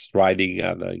that he's riding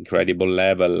at an incredible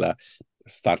level,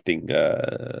 starting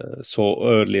so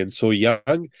early and so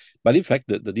young. But in fact,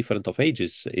 the difference of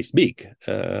ages is big.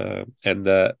 And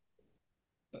on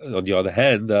the other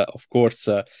hand, of course,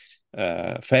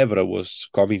 Febvre was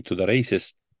coming to the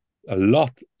races a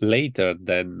lot later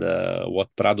than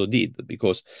what Prado did,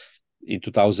 because in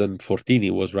 2014 he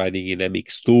was riding in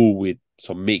MX2 with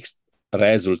some mixed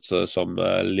results, some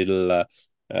little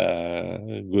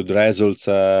good results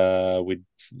with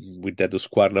that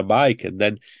Husqvarna bike, and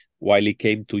then while he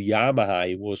came to Yamaha,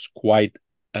 he was quite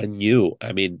new.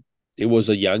 I mean, he was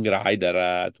a young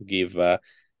rider to give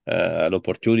an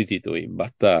opportunity to him,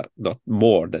 but not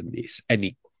more than this. And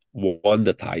he won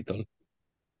the title.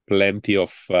 Plenty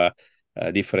of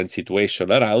different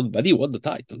situation around, but he won the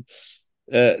title.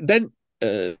 Then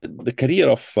the career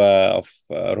of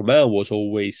Romain was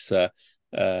always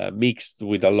mixed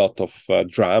with a lot of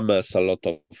dramas, a lot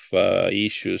of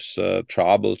issues,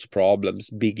 troubles, problems,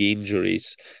 big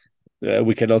injuries.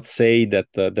 We cannot say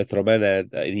that Romain had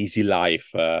an easy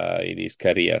life in his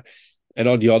career. And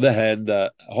on the other hand,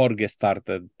 Jorge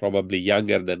started probably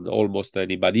younger than almost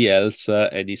anybody else,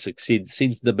 and he succeeded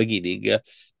since the beginning.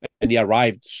 And he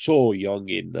arrived so young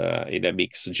in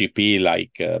MXGP,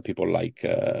 like people like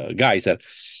Geyser.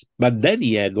 But then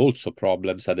he had also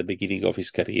problems at the beginning of his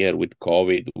career with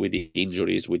COVID, with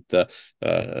injuries, with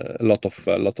a lot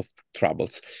of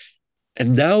troubles.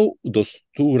 And now those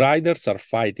two riders are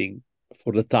fighting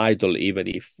for the title, even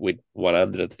if with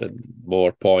 100 and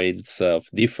more points of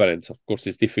difference. Of course,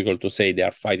 it's difficult to say they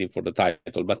are fighting for the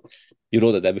title, but you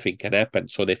know that everything can happen,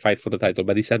 so they fight for the title.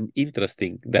 But it's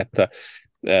interesting that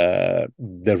the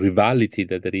rivalry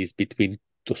that there is between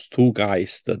those two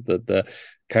guys, the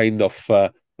kind of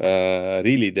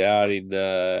really they are in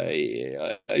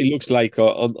it looks like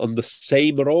on the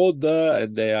same road,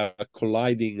 and they are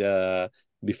colliding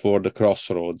before the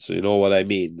crossroads. You know what I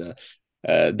mean?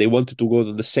 They wanted to go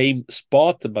to the same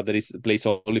spot, but there is a place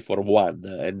only for one,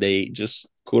 and they just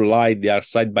collide. They are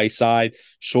side by side,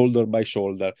 shoulder by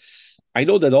shoulder. I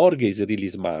know that Jorge is really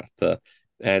smart,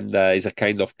 and is a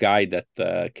kind of guy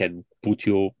that can put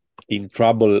you in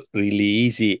trouble really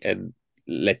easy and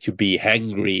let you be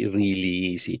angry really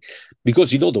easy,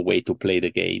 because you know the way to play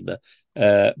the game.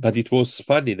 But it was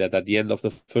funny that at the end of the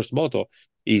first moto,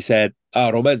 he said,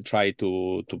 Romain tried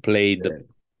to play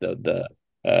the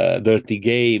dirty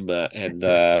game,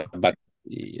 but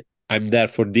I'm there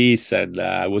for this, and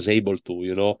I was able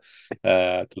to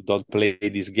to don't play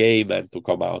this game and to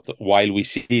come out, while we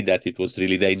see that it was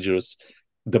really dangerous,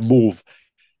 the move.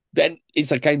 Then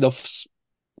it's a kind of,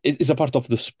 it's a part of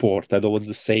the sport. I don't want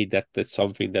to say that that's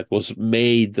something that was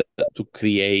made to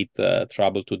create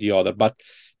trouble to the other, but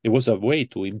it was a way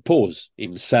to impose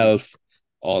himself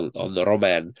on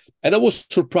Romain. And I was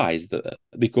surprised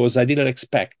because I didn't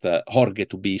expect Jorge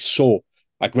to be so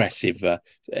aggressive,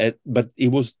 but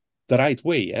it was the right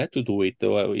way to do it.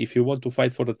 If you want to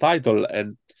fight for the title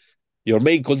and your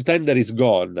main contender is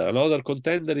gone, another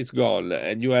contender is gone,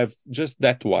 and you have just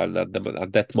that one at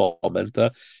that moment,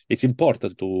 it's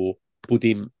important to put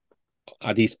him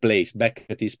at his place, back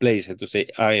at his place, and to say,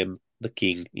 I am the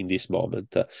king in this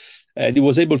moment. And he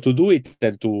was able to do it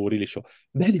and to really show.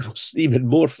 Then it was even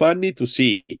more funny to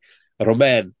see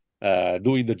Romain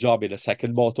doing the job in a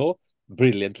second moto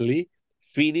brilliantly,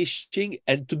 finishing,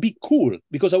 and to be cool,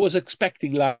 because I was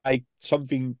expecting like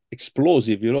something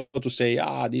explosive, to say,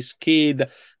 this kid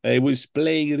was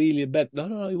playing really bad.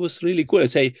 No, it was really cool.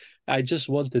 I just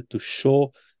wanted to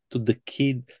show to the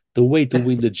kid the way to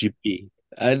win the GP.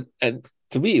 And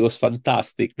to me, it was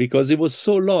fantastic because it was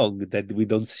so long that we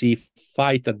don't see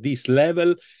fight at this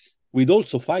level. We'd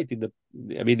also fight in the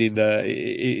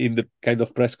kind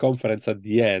of press conference at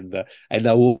the end, and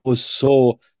I was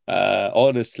so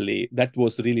honestly, that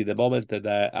was really the moment that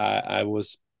I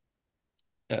was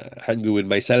angry with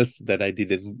myself that I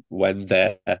didn't went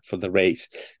there for the race,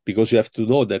 because you have to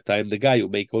know that I'm the guy who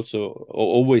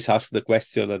always ask the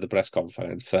question at the press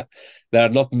conference. There are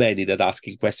not many that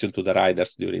asking question to the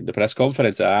riders during the press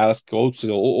conference. I ask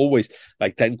also always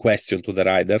like 10 questions to the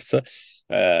riders.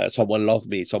 Someone love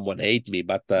me, someone hate me,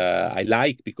 but I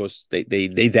like, because they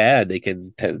there, they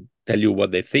can tell you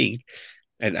what they think.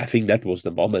 And I think that was the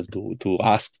moment to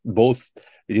ask both,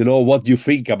 what do you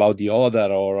think about the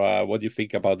other, or what do you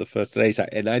think about the first race?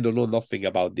 And I don't know nothing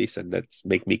about this, and that's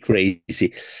make me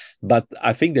crazy. But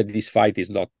I think that this fight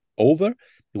is not over.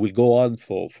 It will go on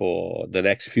for the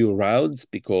next few rounds,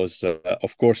 because,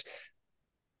 of course,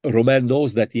 Romain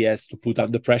knows that he has to put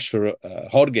under pressure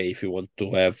Jorge if he wants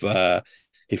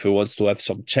to have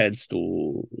some chance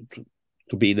to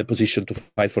be in a position to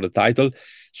fight for the title.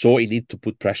 So he needs to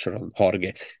put pressure on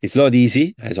Jorge. It's not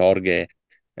easy, as Jorge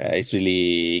is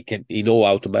really he know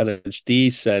how to manage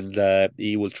this, and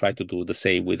he will try to do the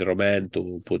same with Romain,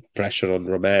 to put pressure on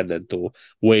Romain and to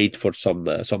wait for some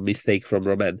mistake from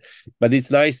Romain. But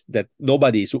it's nice that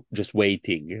nobody is just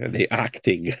waiting; they're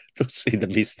acting to see the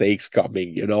mistakes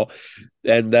coming,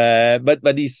 And but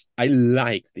I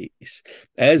like this,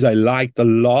 as I liked a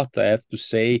lot, I have to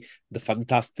say, the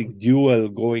fantastic duel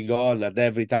going on at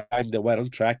every time they were on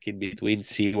track in between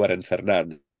Silver and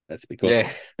Fernandez. That's because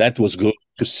that was good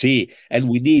to see. And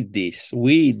we need this.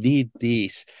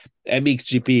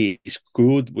 MXGP is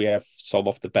good. We have some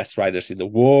of the best riders in the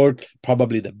world,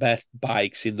 probably the best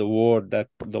bikes in the world. That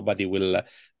nobody will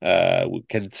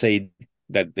can say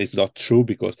that is not true,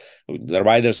 because the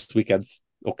riders we can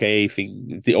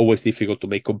it's always difficult to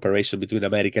make comparison between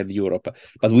America and Europe,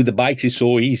 but with the bikes it's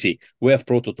so easy. We have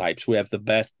prototypes, we have the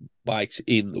best bikes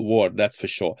in the world, that's for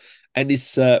sure. And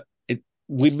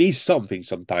we miss something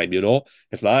sometime.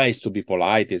 It's nice to be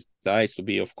polite, it's nice to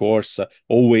be, of course,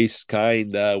 always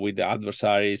kind with the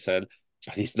adversaries, but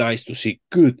it's nice to see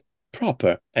good,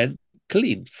 proper and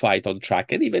clean fight on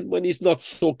track. And even when it's not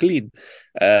so clean,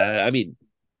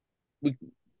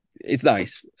 it's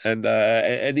nice, and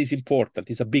it's important.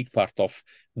 It's a big part of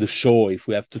the show, if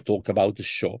we have to talk about the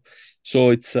show.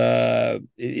 So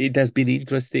it has been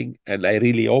interesting, and I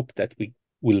really hope that we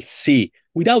will see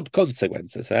without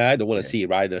consequences. I don't want to see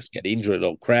riders get injured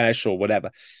or crash or whatever,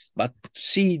 but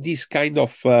see this kind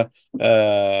of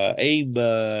aim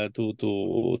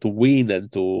to win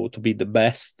and to be the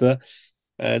best.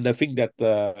 And I think that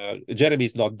Jeremy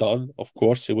is not done. Of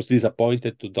course, he was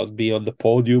disappointed to not be on the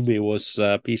podium. He was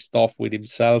pissed off with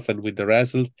himself and with the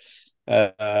result.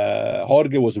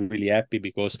 Jorge was really happy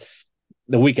because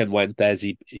the weekend went as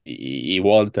he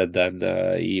wanted, and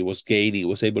he was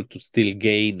able to still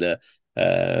gain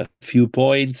a few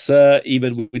points,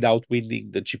 even without winning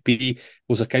the GP. It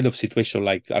was a kind of situation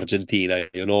like Argentina.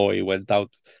 He went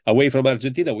out away from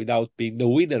Argentina without being the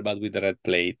winner, but with the red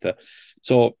plate.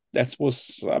 So that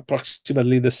was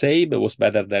approximately the same. It was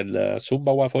better than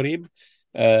Sumbawa for him.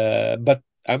 But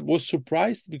I was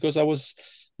surprised because I was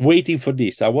waiting for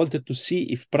this. I wanted to see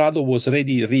if Prado was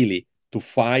ready really to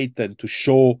fight and to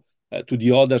show to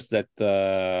the others that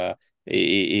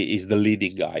is the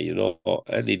leading guy,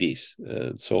 and it is.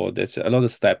 So that's another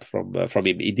step from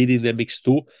him. He did it in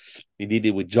MX2. He did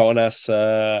it with Jonas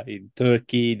in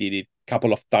Turkey. He did it a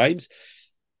couple of times.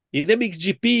 In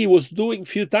MXGP, he was doing a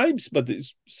few times, but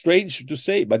it's strange to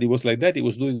say, but he was like that. He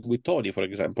was doing with Tony, for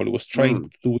example. He was trying to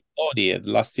do with Tony, and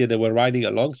last year they were riding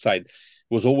alongside.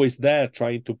 He was always there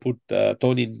trying to put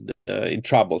Tony in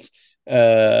troubles.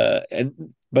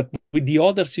 But with the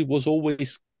others, he was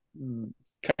always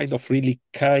kind of really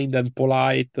kind and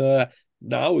polite.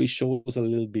 Now he shows a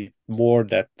little bit more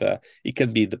that he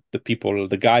can be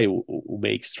the guy who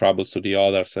makes troubles to the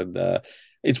others, and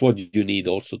it's what you need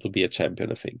also to be a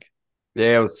champion, I think.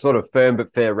 Yeah, it was sort of firm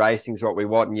but fair racing is what we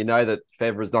want. And you know that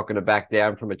Fevra's not going to back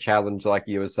down from a challenge like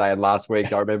you were saying last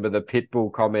week. I remember the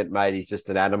Pitbull comment, mate. He's just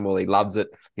an animal. He loves it.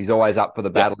 He's always up for the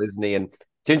Yeah, battle, isn't he? And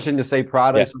it's interesting to see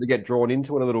Prado yeah, sort of get drawn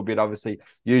into it a little bit. Obviously,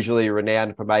 usually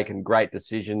renowned for making great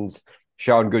decisions,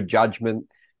 showing good judgment,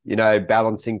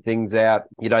 balancing things out,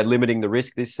 limiting the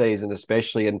risk this season,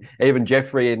 especially. And even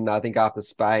Jeffrey, I think after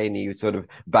Spain, he sort of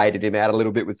baited him out a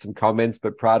little bit with some comments,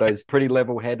 but Prado's pretty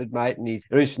level headed, mate. And he's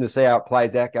interesting to see how it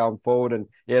plays out going forward. And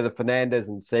yeah, the Fernandez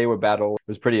and Siwa battle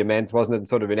was pretty immense, wasn't it? And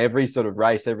sort of in every sort of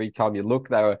race, every time you look,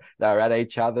 they were at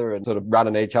each other and sort of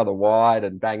running each other wide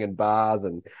and banging bars.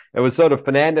 And it was sort of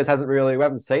Fernandez we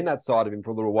haven't seen that side of him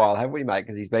for a little while, have we, mate?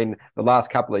 Because he's been the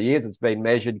last couple of years, it's been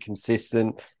measured,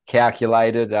 consistent,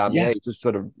 calculated. yeah. He just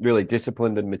sort of really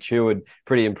disciplined and matured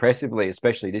pretty impressively,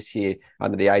 especially this year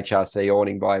under the HRC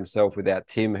awning by himself without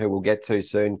Tim, who we'll get to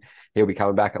soon. He'll be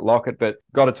coming back at Lockett. But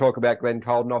got to talk about Glenn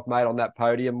Coldenoff, mate, on that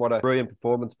podium. What a brilliant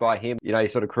performance by him. He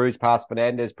sort of cruised past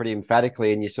Fernandez pretty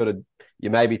emphatically, and you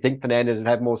maybe think Fernandez would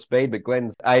have more speed, but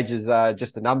Glenn's age is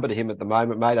just a number to him at the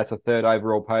moment, mate. That's a third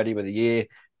overall podium of the year,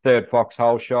 third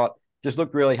Foxhole shot. Just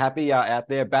looked really happy out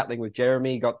there battling with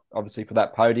Jeremy. Got obviously for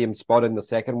that podium spot in the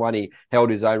second one. He held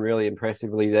his own really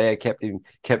impressively there, kept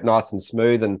nice and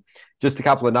smooth. And just a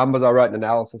couple of numbers. I wrote an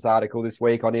analysis article this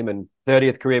week on him, and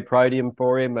 30th career podium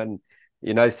for him, and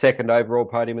second overall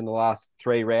podium in the last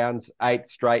 3 rounds, 8th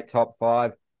straight top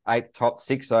 5, 8th top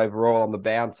 6 overall on the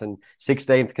bounce, and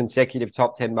 16th consecutive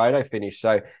top 10 moto finish.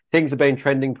 So things have been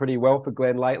trending pretty well for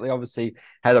Glenn lately. Obviously,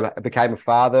 became a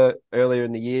father earlier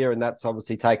in the year, and that's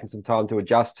obviously taken some time to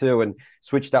adjust to, and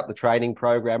switched up the training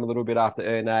program a little bit after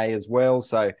ERNA as well.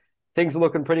 So things are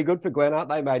looking pretty good for Glenn, aren't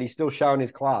they, mate? He's still showing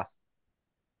his class.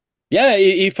 Yeah,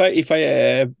 if I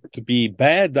have to be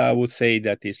bad, I would say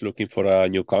that he's looking for a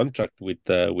new contract with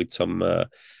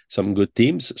some good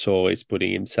teams. So he's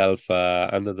putting himself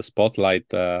under the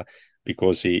spotlight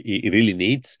because he really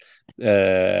needs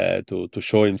to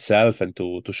show himself and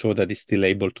to show that he's still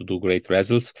able to do great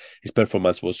results. His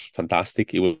performance was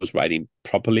fantastic. He was riding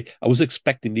properly. I was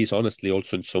expecting this honestly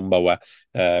also in Sumba, where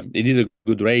he did a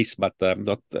good race, but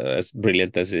not as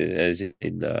brilliant as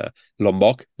in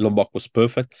Lombok. Lombok was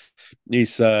perfect.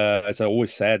 He's, as I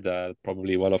always said,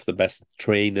 probably one of the best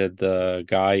trained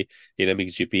guy in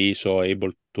MXGP, so able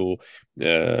to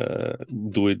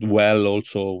do it well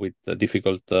also with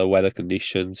difficult weather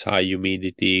conditions, high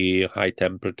humidity, high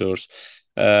temperatures.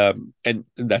 And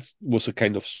that was a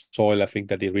kind of soil I think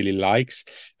that he really likes.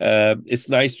 It's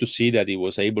nice to see that he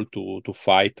was able to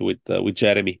fight with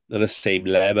Jeremy at the same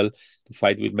level, to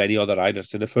fight with many other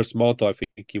riders. In the first moto, I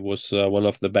think he was one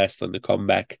of the best on the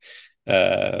comeback.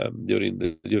 During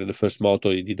the first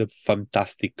moto, he did a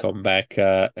fantastic comeback,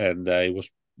 and he was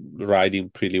riding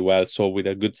pretty well. So with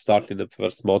a good start in the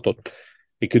first moto,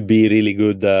 it could be really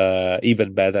good,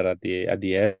 even better at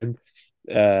the end.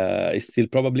 He still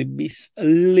probably miss a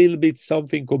little bit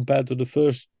something compared to the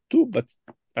first two, but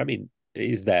I mean,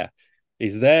 he's there.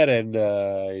 He's there, and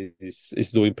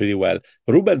is doing pretty well.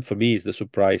 Ruben, for me, is the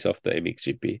surprise of the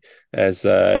MXGP.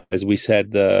 As we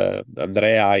said,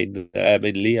 Andrea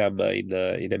Liam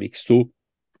in MX2.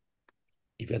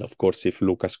 Even, of course, if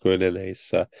Lucas Koenen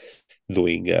is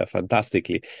doing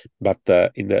fantastically. But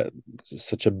in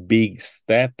such a big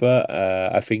step,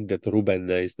 I think that Ruben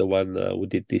is the one who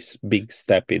did this big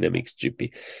step in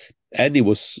MXGP. And it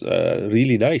was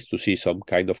really nice to see some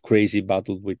kind of crazy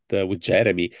battle with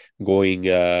Jeremy, going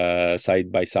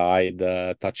side by side,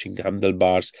 touching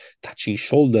handlebars, touching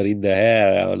shoulder in the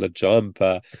air on a jump.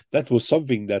 That was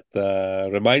something that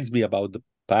reminds me about the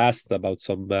past, about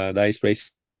some nice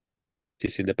races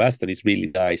in the past, and it's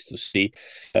really nice to see.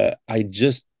 I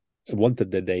just wanted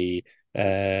that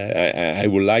I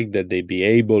would like that they be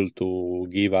able to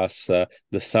give us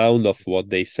the sound of what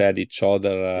they said each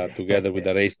other together with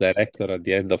the race director at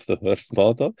the end of the first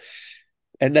moto.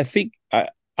 And I think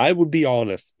I would be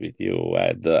honest with you,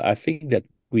 Ed. I think that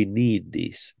we need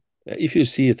this. If you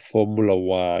see it Formula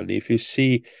One, if you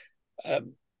see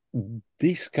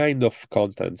these kind of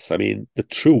contents, I mean, the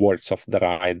true words of the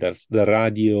riders, the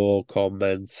radio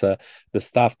comments, the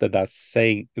stuff that are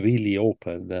saying really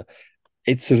open,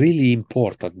 it's really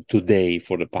important today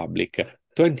for the public.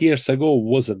 20 years ago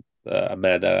wasn't a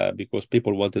matter because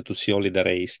people wanted to see only the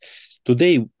race.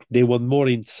 Today, they want more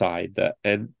inside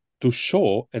and to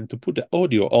show and to put the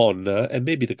audio on. And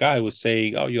maybe the guy was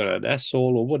saying, oh, you're an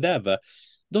asshole or whatever.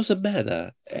 Doesn't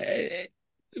matter.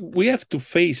 We have to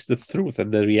face the truth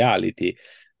and the reality.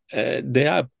 They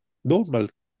are normal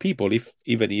people,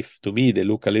 even if to me they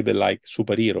look a little bit like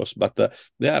superheroes, but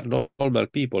they are normal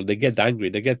people. They get angry,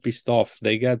 they get pissed off,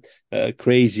 they get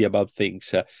crazy about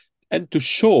things. and to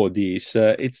show this,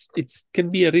 it's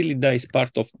can be a really nice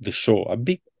part of the show, a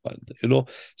big one,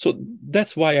 So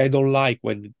that's why I don't like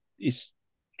when it's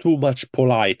too much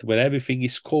polite, when everything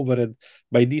is covered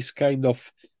by this kind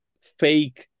of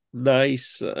fake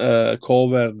nice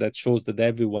cover that shows that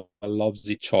everyone loves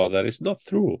each other. It's not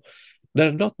true. There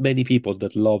are not many people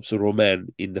that loves Romain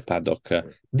in the paddock.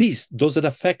 This doesn't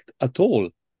affect at all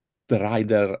the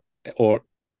rider or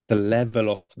the level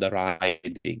of the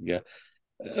riding.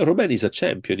 Romain is a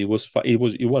champion. He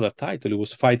won a title. He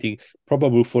was fighting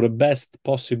probably for the best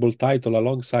possible title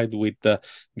alongside with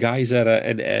Geyser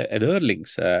and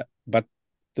Erlings. But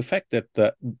the fact that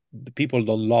the people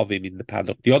don't love him in the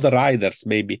paddock, the other riders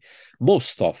maybe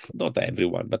not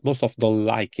everyone, but most of don't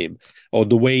like him or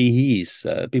the way he is.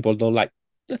 People don't like.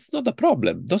 That's not a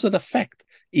problem. Doesn't affect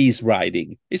his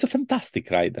riding. He's a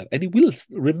fantastic rider, and he will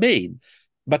remain,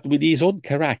 but with his own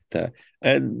character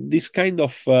and this kind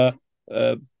of. Uh,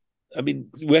 I mean,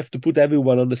 we have to put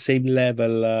everyone on the same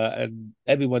level, and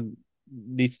everyone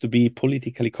needs to be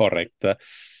politically correct.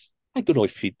 I don't know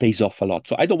if it pays off a lot.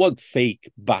 So I don't want fake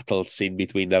battles in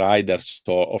between the riders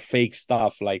or fake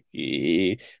stuff like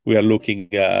we are looking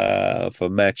for a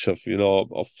match of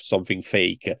of something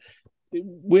fake.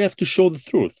 We have to show the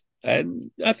truth. And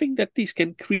I think that this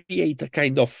can create a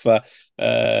kind of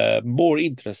more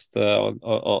interest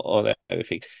on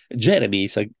everything. Jeremy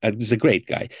is a great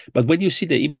guy, but when you see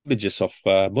the images of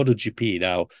MotoGP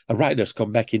now, riders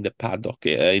come back in the paddock,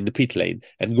 in the pit lane,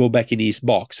 and go back in his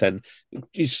box, and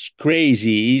he's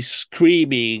crazy, he's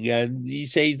screaming, and he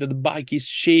says that the bike is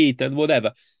shit and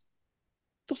whatever.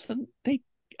 Doesn't take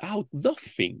out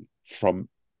nothing from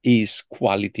his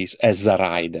qualities as a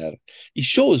rider. He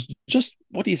shows just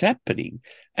what is happening,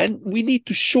 and we need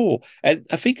to show. And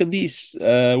I think on this, we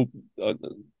are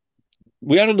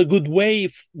on a good way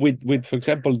with for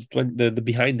example, the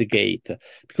behind the gate,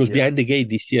 because behind the gate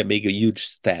this year make a huge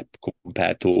step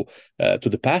compared to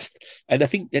the past, and I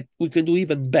think that we can do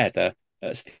even better.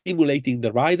 Stimulating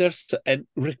the riders and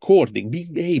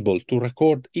being able to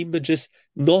record images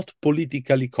not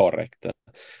politically correct.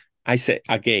 I say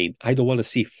again, I don't want to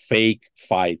see fake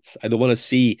fights. I don't want to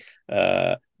see,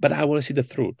 but I want to see the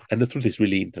truth, and the truth is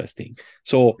really interesting.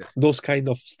 So those kind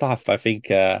of stuff, I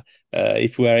think,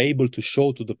 if we are able to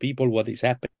show to the people what is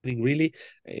happening, really,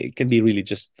 it can be really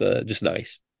just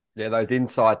nice. Yeah, those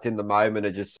insights in the moment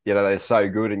are just, they're so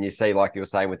good. And you see, like you were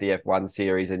saying with the F1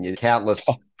 series and your countless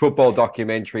football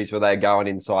documentaries where they're going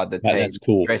inside the team, that's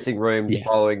cool. Dressing rooms, Yes.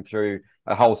 Following through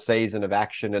a whole season of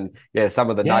action. And some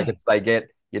of the nuggets they get,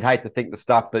 you'd hate to think the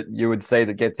stuff that you would see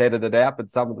that gets edited out, but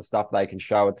some of the stuff they can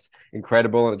show, it's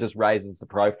incredible. And it just raises the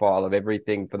profile of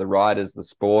everything for the riders, the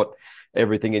sport,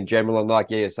 everything in general. And like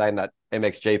you're saying, that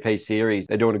MXGP series,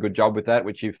 they're doing a good job with that,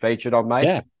 which you've featured on, mate.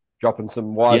 Yeah. Dropping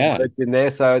some wise words in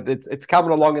there. So it's coming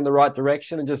along in the right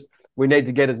direction, and just we need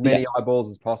to get as many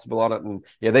eyeballs as possible on it. And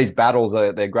these battles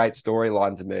they're great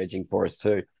storylines emerging for us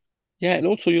too. Yeah, and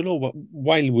also,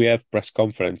 while we have press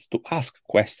conference, to ask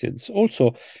questions,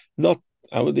 also not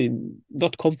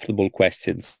comfortable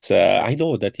questions. I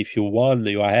know that if you won,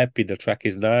 you are happy, the track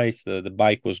is nice, the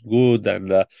bike was good,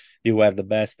 and you were the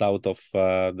best out of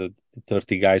the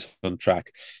 30 guys on track.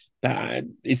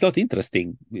 It's not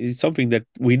interesting. It's something that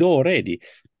we know already.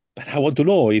 But I want to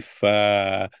know if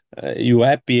you're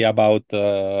happy about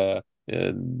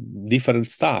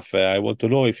different stuff. I want to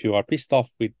know if you are pissed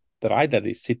off with the rider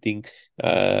is sitting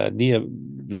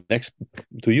next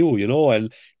to you,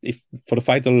 and if for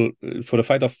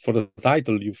the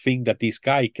title, you think that this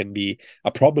guy can be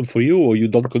a problem for you, or you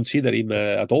don't consider him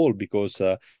at all because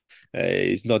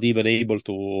he's not even able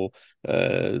to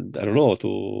I don't know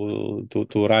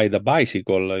to ride a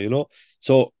bicycle.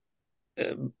 So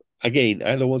again,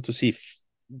 I don't want to see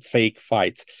fake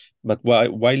fights, but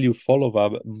while you follow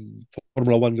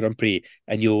Formula One Grand Prix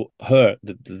and you heard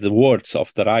the words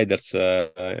of the riders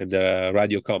in the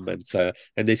radio comments, and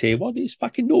they say, "What is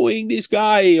fucking doing this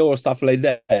guy?" or stuff like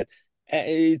that.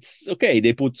 It's okay.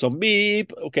 They put some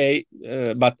beep, okay,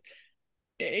 but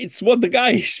it's what the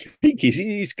guy is thinking. He's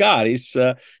in his car. He's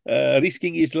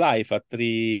risking his life at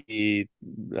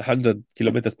 300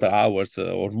 kilometers per hour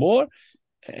or more.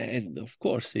 And of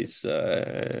course, it's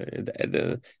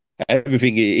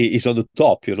everything is on the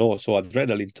top, so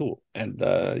adrenaline too. And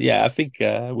I think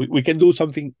we can do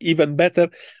something even better,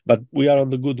 but we are on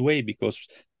the good way, because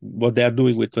what they are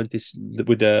doing with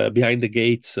the behind the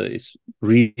gates is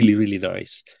really, really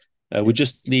nice. We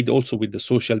just need also with the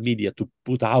social media to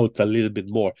put out a little bit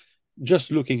more.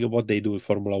 Just looking at what they do in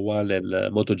Formula One and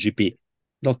MotoGP,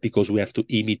 not because we have to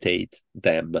imitate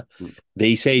them. Mm.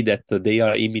 They say that they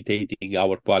are imitating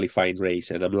our qualifying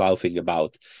race, and I'm laughing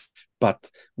about. But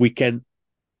we can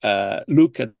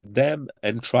look at them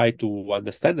and try to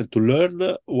understand and to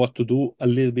learn what to do a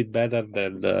little bit better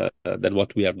than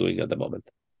what we are doing at the moment.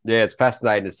 Yeah, it's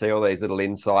fascinating to see all these little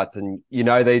insights. And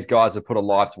these guys have put a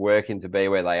life's work in to be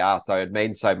where they are. So it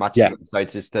means so much to Yeah. them. So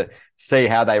just to see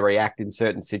how they react in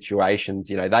certain situations,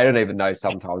 they don't even know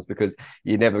sometimes because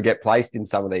you never get placed in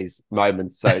some of these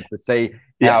moments. So to see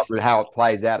Yes. how it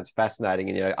plays out, it's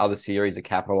fascinating. And other series are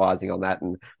capitalizing on that.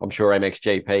 And I'm sure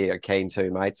MXGP are keen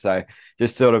too, mate. So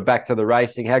just sort of back to the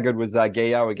racing. How good was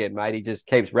Gio again, mate? He just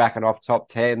keeps racking off top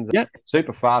tens. Yeah.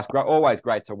 Super fast. Always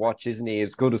great to watch, isn't he?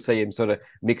 It's good to see him sort of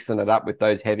mixing it up with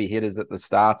those heavy hitters at the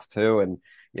starts too. And,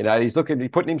 he's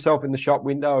putting himself in the shop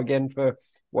window again for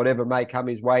whatever may come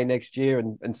his way next year.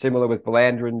 And similar with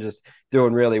Belandrin, just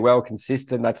doing really well,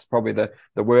 consistent. That's probably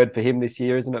the word for him this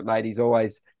year, isn't it, mate? He's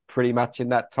always pretty much in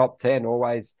that top 10,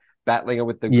 always battling it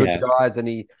with the good guys. And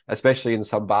he, especially in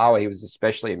Sumbawa, he was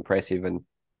especially impressive. And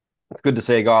it's good to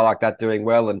see a guy like that doing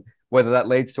well. And whether that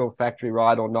leads to a factory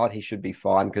ride or not, he should be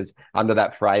fine because under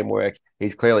that framework,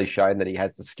 he's clearly shown that he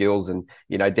has the skills. And,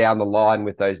 down the line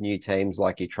with those new teams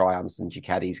like your Triumphs and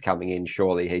Ducatis coming in,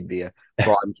 surely he'd be a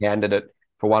prime candidate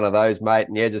for one of those, mate.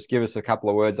 And yeah, just give us a couple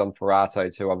of words on Ferrato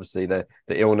too. Obviously, the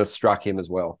illness struck him as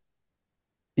well.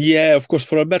 Yeah, of course,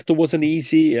 for Alberto wasn't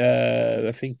easy.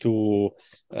 I think to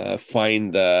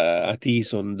find at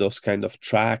ease on those kind of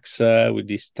tracks with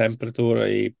this temperature,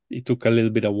 it took a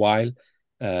little bit a while.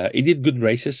 He did good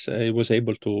races. He was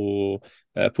able to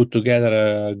put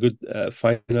together a good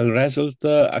final result.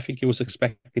 I think he was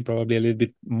expecting probably a little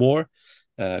bit more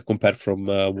compared from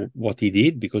what he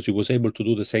did because he was able to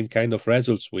do the same kind of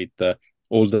results with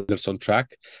all the others on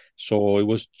track. So he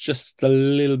was just a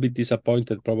little bit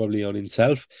disappointed probably on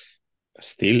himself.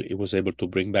 Still, he was able to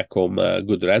bring back home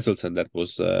good results, and that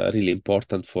was really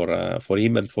important for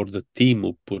him and for the team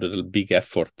who put a big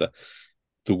effort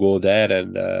to go there.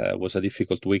 And was a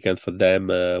difficult weekend for them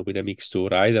with a mixed-two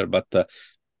rider, but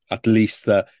at least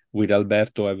with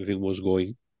Alberto, everything was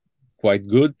going quite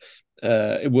good.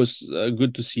 It was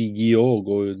good to see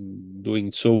Gio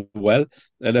doing so well,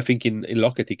 and I think in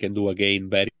Locket he can do again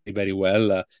very very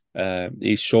well.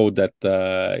 He showed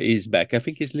that he's back. I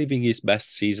think he's living his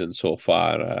best season so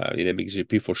far in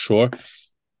MXGP for sure,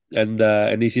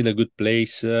 and he's in a good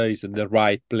place. He's in the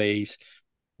right place.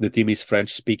 The team is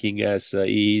French speaking as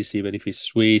he is, even if he's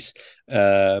Swiss.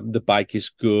 The bike is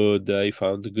good. He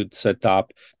found a good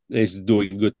setup. He's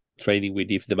doing good training with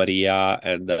Yves de Maria,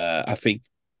 and I think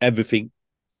everything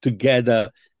together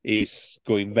is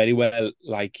going very well,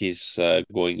 like he's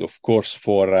going, of course,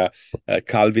 for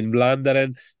Calvin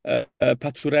Blander, and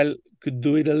Paturel could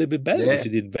do it a little bit better because he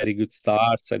did very good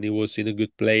starts and he was in a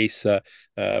good place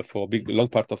for a big long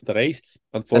part of the race.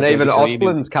 And even Unfortunately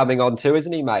for him, Oslin's coming on too,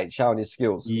 isn't he, mate? Showing his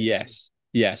skills. yes,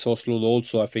 Oslo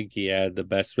also. I think he had the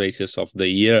best races of the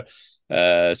year.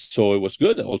 So it was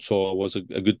good. Also, was a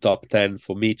good top 10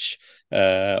 for Mitch.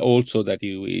 Also, that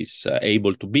he is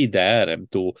able to be there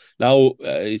and to now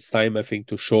it's time, I think,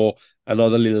 to show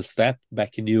another little step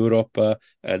back in Europe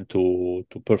and to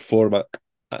perform.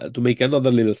 To make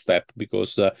another little step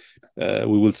because we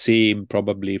will see him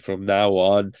probably from now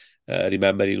on.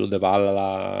 Remember, in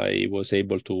Uddevalla, he was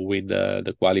able to win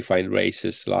the qualifying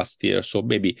races last year. So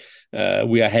maybe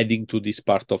we are heading to this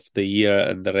part of the year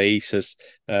and the races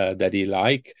that he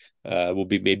like will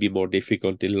be maybe more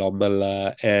difficult in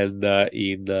Lommel and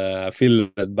in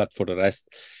Finland. But for the rest,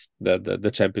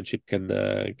 the championship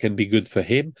can be good for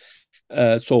him.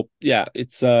 So yeah,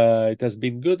 it has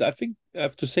been good. I think I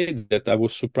have to say that I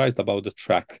was surprised about the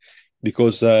track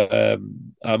because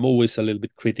I'm always a little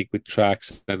bit critic with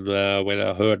tracks, and when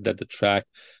I heard that the track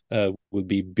will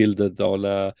be built on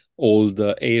a old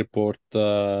airport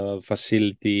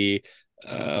facility,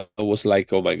 I was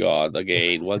like, oh my god,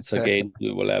 once again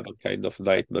we will have a kind of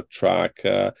nightmare track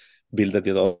built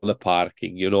on a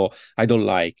parking. I don't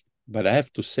like. But I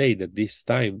have to say that this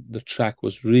time the track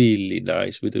was really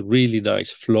nice with a really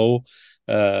nice flow.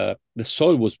 The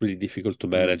soil was really difficult to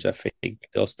manage. I think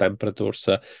those temperatures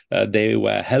they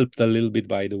were helped a little bit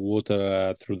by the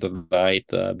water through the night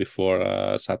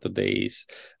before Saturdays,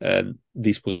 and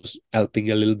this was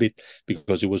helping a little bit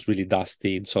because it was really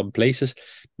dusty in some places.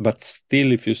 But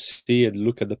still, if you see and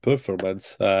look at the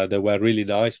performance, they were really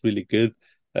nice, really good,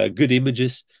 good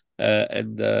images,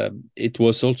 and it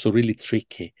was also really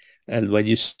tricky. And when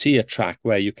you see a track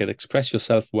where you can express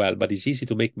yourself well, but it's easy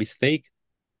to make mistakes,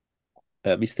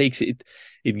 it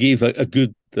gave a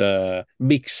good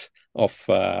mix of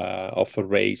a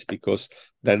race, because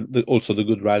then also the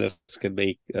good riders can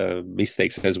make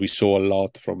mistakes, as we saw a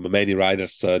lot from many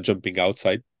riders jumping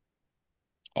outside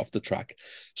of the track.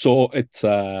 So it's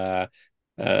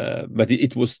but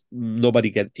it was, nobody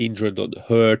get injured or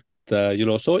hurt.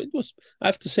 So it was, I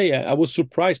have to say, I was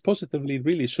surprised, positively,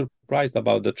 really surprised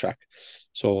about the track.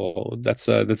 So that's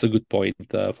a good point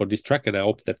for this track, and I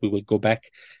hope that we will go back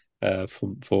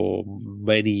for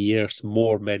many years,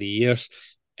 many years,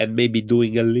 and maybe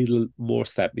doing a little more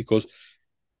step, because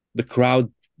the crowd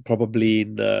probably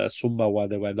in Sumbawa,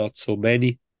 there were not so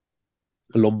many.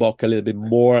 Lombok a little bit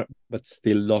more, but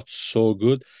still not so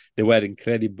good. They were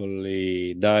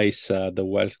incredibly nice. The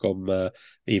welcome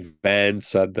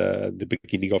events at the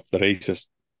beginning of the races,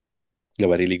 they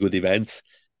were really good events.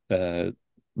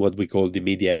 What we call the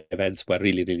media events were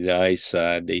really, really nice.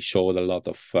 They showed a lot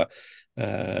of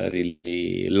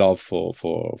really love for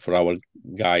our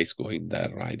guys going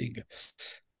there riding.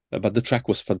 But the track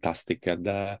was fantastic,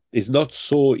 and it's not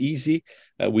so easy.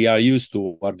 We are used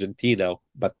to Argentina,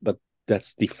 but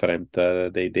that's different.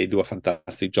 They do a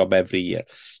fantastic job every year.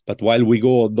 But while we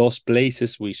go on those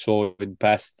places, we saw in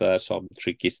past some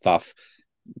tricky stuff.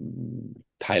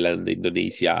 Thailand,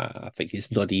 Indonesia, I think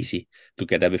it's not easy to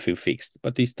get everything fixed.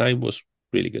 But this time was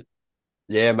really good.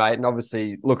 Yeah, mate. And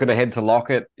obviously looking ahead to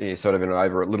Lockett, sort of in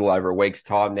a little over a week's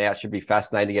time now. It should be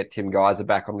fascinating to get Tim Geiser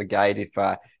back on the gate. If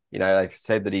they've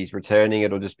said that he's returning,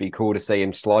 it'll just be cool to see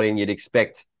him slot in. You'd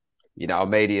expect,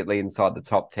 immediately inside the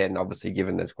top 10, obviously,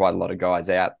 given there's quite a lot of guys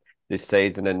out this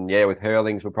season. And yeah, with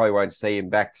Hurlings, we probably won't see him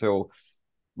back till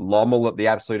Lommel at the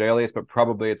absolute earliest, but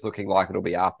probably it's looking like it'll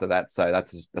be after that. So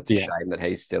that's a shame that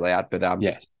he's still out. But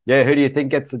yes. Yeah, who do you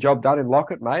think gets the job done in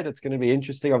Lockett, mate? It's going to be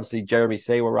interesting. Obviously, Jeremy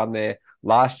C will run there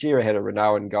last year ahead of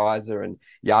Renault and Geiser, and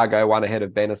Jago won ahead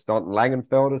of Benestant and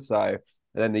Langenfelder. So, and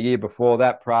then the year before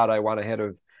that, Prado won ahead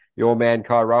of your man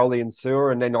Cairoli and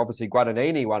Sewer, and then obviously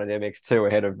Guadagnini won an MX2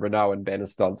 ahead of Renault and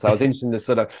Benestant. So it was interesting to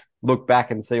sort of look back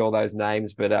and see all those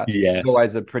names, but yes. It's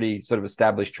always a pretty sort of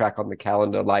established track on the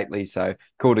calendar lately. So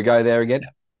cool to go there again.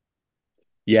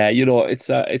 Yeah,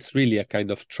 it's really a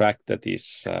kind of track that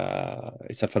is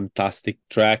it's a fantastic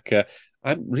track.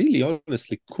 I'm really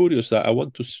honestly curious. I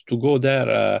want to go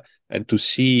there and to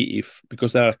see if,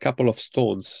 because there are a couple of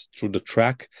stones through the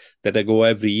track that I go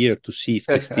every year to see if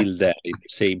they're still there in the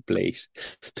same place.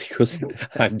 Because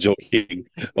I'm joking,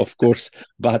 of course,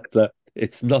 but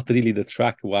it's not really the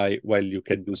track while you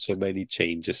can do so many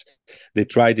changes. They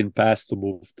tried in past to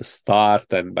move the start,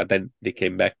 but then they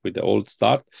came back with the old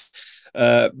start.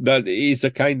 But it's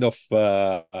a kind of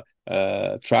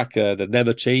track that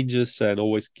never changes and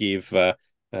always give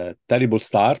terrible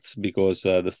starts, because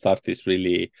the start is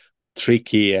really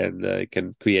tricky and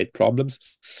can create problems.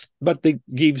 But it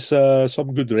gives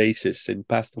some good races. In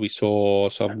past, we saw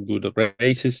some good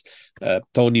races.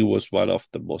 Tony was one of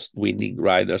the most winning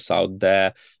riders out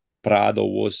there. Prado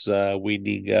was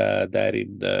winning there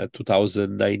in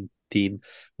 2019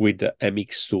 with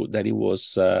MX2. Then he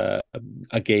was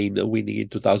again winning in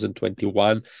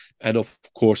 2021, and of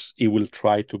course he will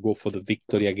try to go for the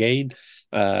victory again.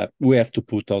 We have to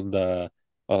put on the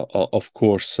of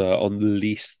course on the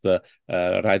list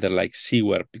rider like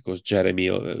Sewer, because Jeremy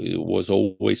was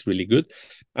always really good.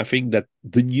 I think that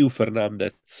the new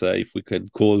Fernandez, if we can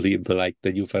call him like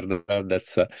the new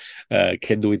Fernandez,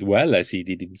 can do it well, as he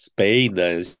did in Spain,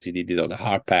 as he did it on a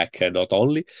hard pack, and not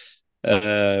only.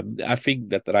 I think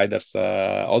that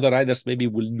other riders maybe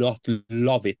will not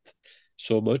love it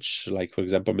so much. Like, for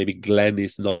example, maybe Glenn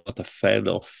is not a fan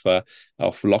of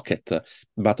Lockett,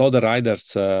 but other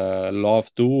riders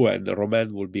love too, and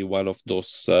Romain will be one of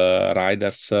those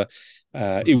riders.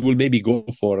 He will maybe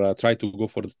try to go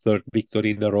for the third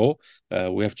victory in a row.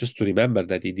 We have just to remember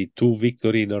that he did 2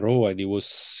 victories in a row, and it was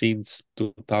since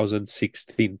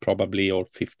 2016 probably, or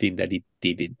 15, that he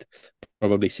did it.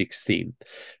 Probably 16.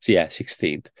 So yeah,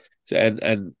 16th.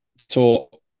 So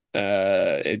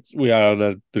we are on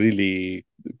a really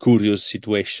curious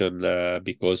situation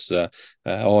because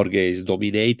Jorge is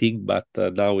dominating, but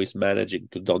now is managing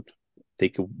to don't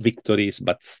take victories,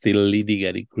 but still leading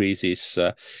and increase his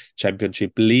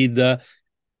championship lead.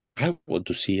 I want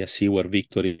to see a Sewer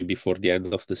victory before the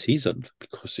end of the season,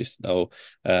 because it's now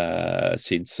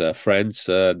since France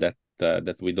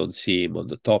that we don't see him on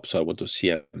the top. So I want to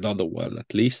see another one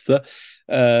at least.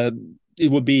 It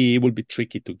will be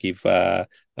tricky to give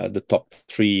the top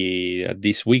 3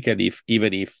 this weekend,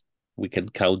 even if we can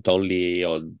count only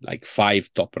on like 5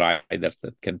 top riders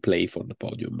that can play for the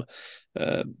podium.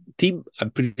 Team, I'm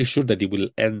pretty sure that he will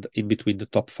end in between the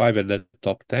top 5 and the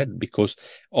top 10, because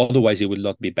otherwise he will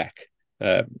not be back.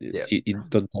 Yeah. He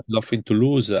don't have nothing to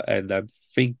lose, and I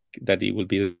think that he will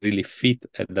be really fit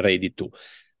and ready to.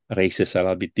 Races are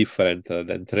a bit different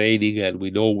than training, and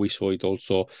we saw it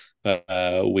also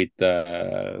with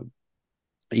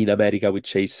in America with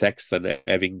Chase Sexton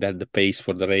having then the pace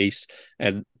for the race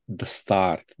and the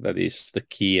start. That is the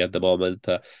key at the moment.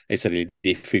 It's really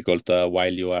difficult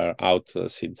while you are out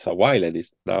since a while, and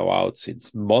it's now out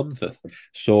since months.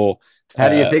 So How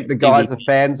do you think the it will guys, the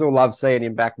fans will love seeing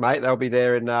him back, mate? They'll be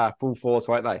there in full force,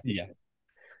 won't they? yeah.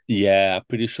 Yeah,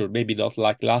 pretty sure. Maybe not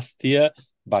like last year,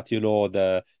 but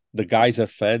the guys are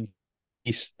fans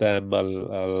miss them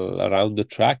around the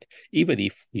track. Even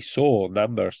if we saw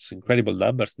numbers, incredible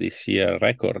numbers this year,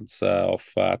 records of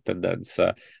attendance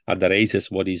at the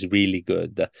races, what is really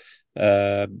good.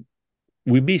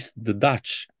 We missed the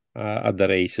Dutch at the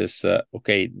races.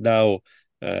 Okay, now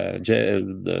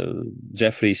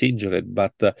Jeffrey is injured,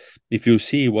 but if you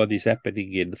see what is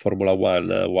happening in Formula One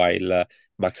while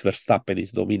Max Verstappen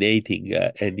is dominating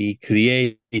and he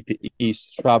created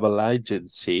his travel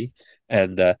agency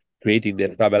and creating the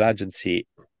travel agency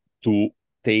to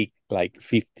take like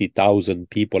 50,000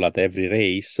 people at every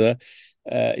race,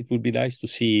 it would be nice to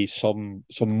see some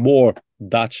more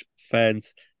Dutch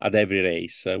fans at every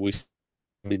race. We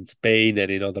in Spain and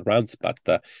in other rounds, but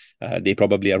they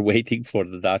probably are waiting for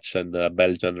the Dutch and the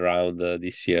Belgian round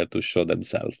this year to show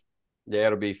themselves. Yeah,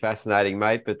 it'll be fascinating,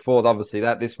 mate. But for obviously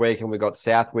that this weekend, we've got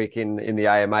Southwick in the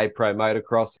AMA Pro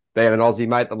Motocross. Being an Aussie,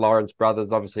 mate, the Lawrence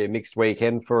brothers, obviously a mixed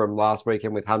weekend for them last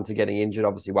weekend with Hunter getting injured.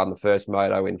 Obviously won the first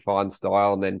moto in fine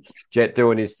style. And then Jet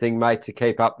doing his thing, mate, to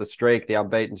keep up the streak, the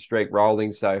unbeaten streak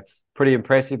rolling. So pretty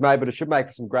impressive, mate. But it should make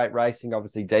for some great racing.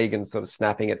 Obviously, Deegan's sort of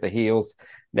snapping at the heels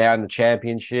now in the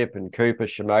championship. And Cooper,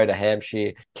 Shimoda,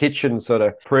 Hampshire, Kitchen sort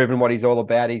of proving what he's all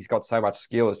about. He's got so much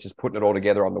skill. It's just putting it all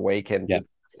together on the weekends. Yeah.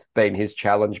 Been his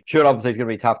challenge. Sure, obviously, it's going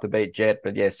to be tough to beat Jet,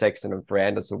 but yeah, Sexton and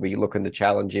Ferrandis will be looking to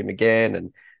challenge him again.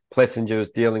 And Plessinger is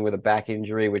dealing with a back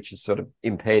injury, which is sort of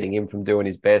impeding him from doing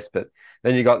his best. But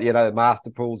then you got,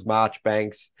 Masterpools,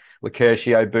 Marchbanks,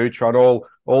 Lecurcio, Boutron,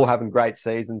 all having great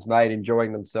seasons, mate,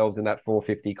 enjoying themselves in that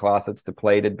 450 class that's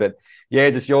depleted. But yeah,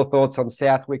 just your thoughts on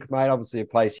Southwick, mate. Obviously, a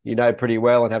place you know pretty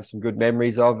well and have some good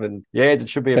memories of. And yeah, it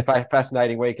should be a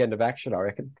fascinating weekend of action, I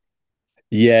reckon.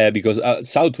 Yeah, because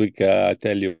Southwick, I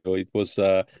tell you, it was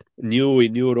new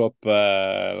in Europe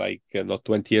not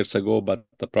 20 years ago, but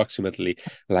approximately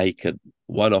like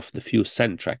one of the few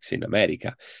sand tracks in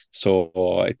America.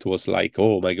 So it was like,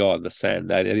 oh my God, the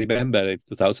sand. I remember in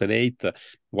 2008,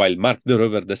 while Mark de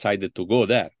Rover decided to go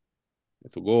there,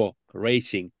 to go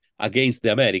racing against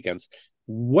the Americans.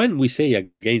 When we say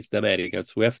against the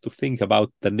Americans, we have to think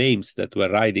about the names that were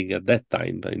riding at that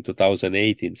time in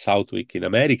 2008 in Southwick in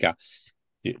America.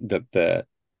 That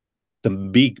the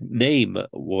big name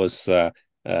was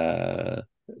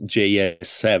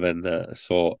JS7.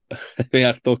 So we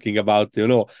are talking about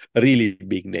really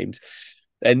big names.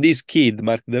 And this kid,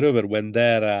 Mark de Rover, went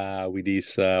there with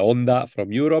his Honda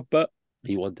from Europe.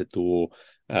 He wanted to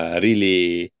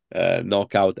really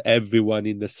knock out everyone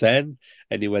in the sand,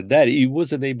 and he went there. He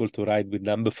wasn't able to ride with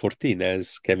number 14,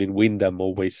 as Kevin Windham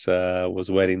always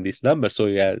was wearing this number. So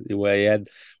he had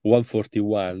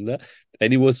 141,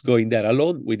 and he was going there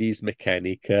alone with his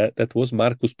mechanic. That was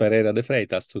Marcus Pereira de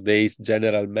Freitas, today's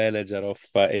general manager of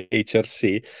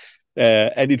HRC.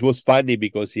 And it was funny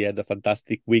because he had a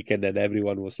fantastic weekend and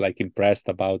everyone was like impressed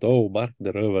about, oh, Mark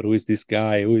de Rover, who is this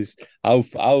guy?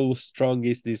 How strong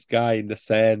is this guy in the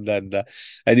sand? And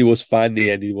it was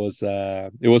funny and it was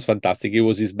fantastic. It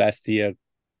was his best year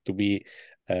to me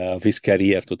of his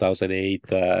career, 2008.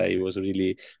 It was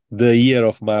really the year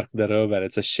of Mark de Rover.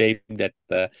 It's a shame that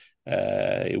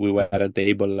we weren't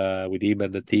able with him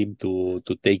and the team to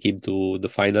take him to the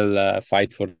final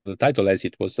fight for the title, as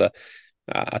it was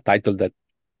a title that,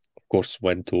 of course,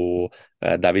 went to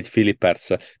David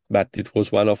Philippers, but it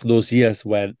was one of those years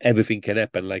when everything can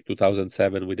happen, like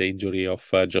 2007 with the injury of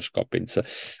Josh Coppins.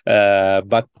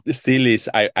 But still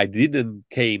I didn't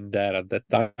came there at that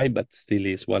time, but still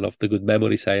is one of the good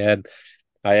memories I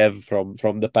have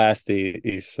from the past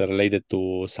is related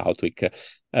to Southwick.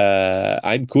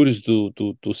 I'm curious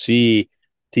to see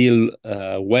till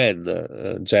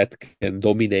when Jet can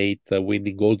dominate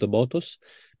winning all the motos.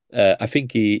 I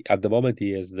think at the moment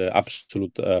he has the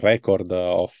absolute record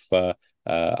of a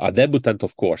debutant,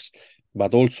 of course,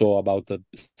 but also about the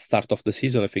start of the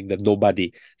season. I think that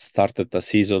nobody started the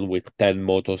season with 10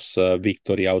 motos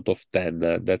victory out of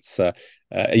 10. That's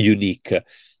unique.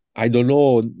 I don't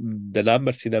know the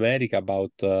numbers in America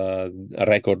about a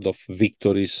record of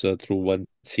victories through one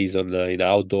season in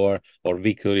outdoor or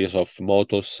victories of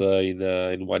motos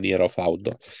in 1 year of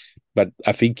outdoor. but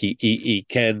I think he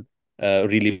can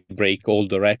really break all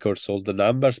the records, all the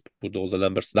numbers, put all the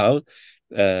numbers down.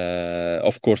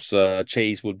 Of course,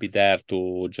 Chase will be there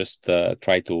to just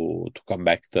try to come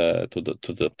back to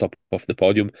the top of the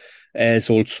podium, as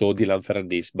also Dylan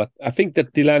Ferrandis. But I think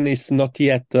that Dylan is not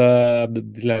yet the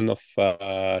Dylan of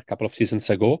a couple of seasons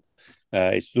ago.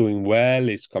 He's doing well.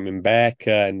 He's coming back,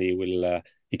 and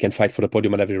he can fight for the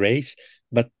podium at every race.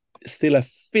 But still, I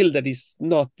feel that he's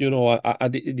not,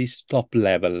 at this top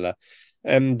level.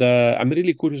 And I'm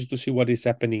really curious to see what is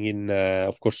happening in,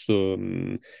 of course,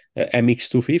 MX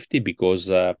 250, because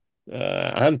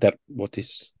Hunter, what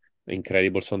is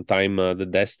incredible sometime, the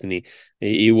destiny,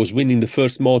 he was winning the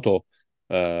first moto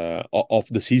of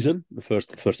the season, the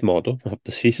first moto of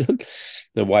the season,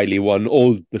 while he won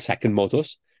all the second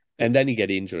motos. And then he get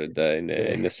injured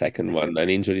in the second one, an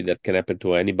injury that can happen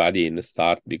to anybody in the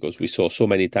start, because we saw so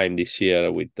many times this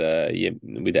year with the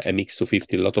MX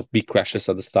 250, a lot of big crashes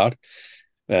at the start.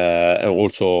 And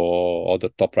also other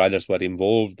top riders were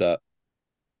involved.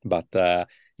 But Hunter,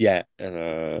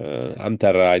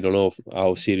 I don't know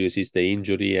how serious is the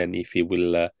injury and if he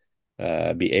will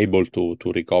be able to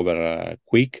recover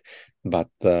quick. But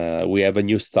we have a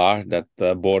new star that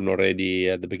born already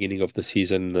at the beginning of the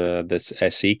season, that's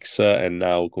SX, and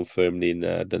now confirmed in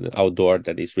the outdoor,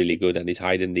 that is really good, and is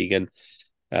Heidendigen.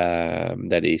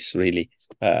 That is really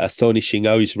astonishing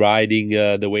how he's riding,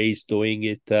 the way he's doing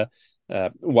it.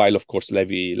 While of course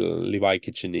Levi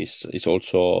Kitchen is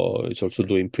also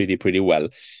doing pretty well.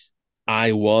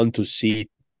 I want to see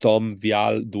Tom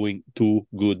Vial doing two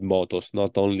good motos,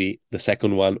 not only the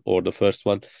second one or the first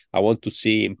one. I want to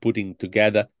see him putting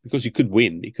together, because he could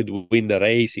win. He could win the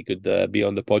race. He could be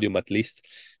on the podium at least.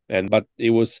 But it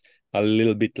was a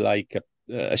little bit like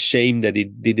a shame that he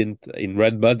didn't in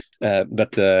Redbud.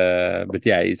 But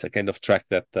yeah, it's a kind of track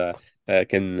that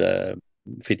can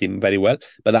fit him very well.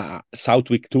 But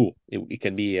Southwick too, it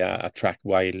can be a track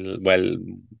where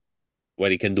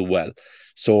he can do well.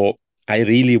 So I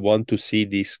really want to see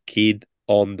this kid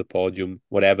on the podium,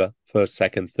 whatever, first,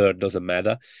 second, third, doesn't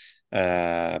matter,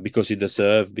 because he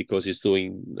deserves, because he's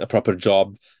doing a proper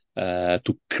job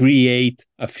to create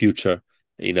a future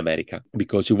in America,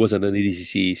 because it wasn't an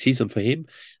easy season for him,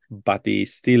 but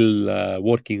he's still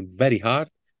working very hard,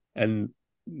 and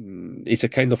it's a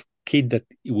kind of kid that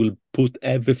will put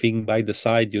everything by the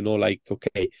side, like,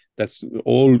 okay, that's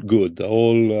all good,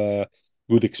 all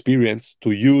good experience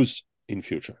to use in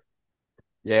future.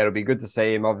 Yeah, it'll be good to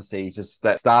see him. Obviously, he's just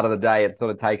that start of the day, it sort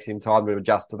of takes him time to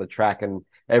adjust to the track and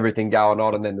everything going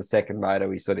on. And then the second moto,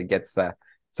 he sort of gets the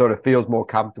sort of feels more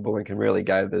comfortable and can really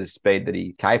go to the speed that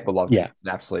he's capable of. Yeah. He's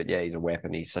an absolute, he's a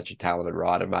weapon. He's such a talented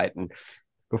rider, mate. And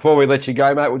before we let you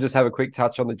go, mate, we'll just have a quick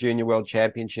touch on the Junior World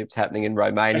Championships happening in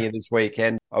Romania this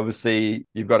weekend. Obviously,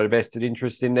 you've got a vested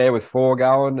interest in there with four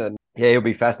going. And yeah, it'll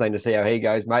be fascinating to see how he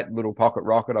goes, mate. Little pocket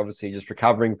rocket, obviously, just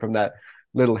recovering from that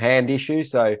little hand issue.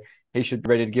 So he should be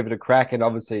ready to give it a crack. And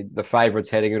obviously the favourites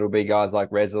heading it'll be guys like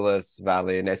Rezalis,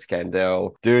 Valiant,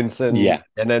 Eskandel, Dunson. Yeah.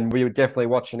 And then we were definitely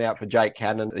watching out for Jake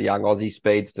Cannon, the young Aussie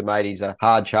speedster, mate. He's a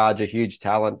hard charger, huge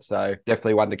talent. So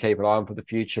definitely one to keep an eye on for the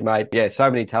future, mate. Yeah,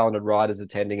 so many talented riders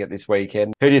attending it this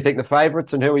weekend. Who do you think the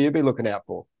favourites and who will you be looking out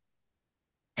for?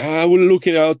 I will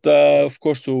looking out, of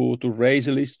course, to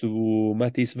Rezalis, to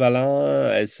Mathis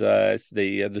Valin, as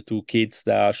the two kids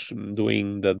that are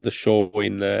doing the show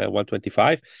in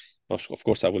 125. Of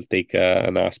course, I will take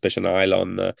a special eye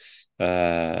on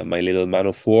my little man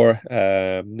of four.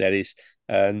 That is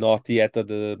not yet at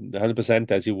the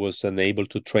 100%, as he was unable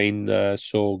to train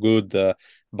so good,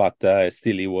 but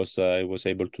still he was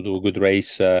able to do a good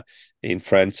race in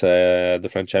France, the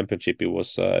French Championship. It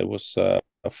was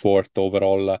a fourth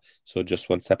overall, so just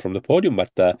one step from the podium.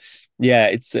 But yeah,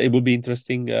 it will be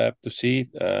interesting to see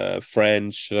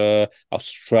French,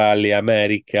 Australia,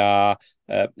 America.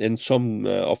 And some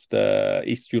of the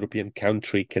East European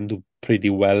country can do pretty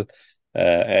well,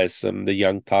 as the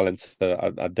young talents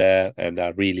are there and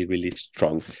are really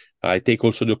strong. I take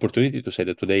also the opportunity to say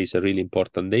that today is a really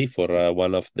important day for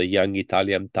one of the young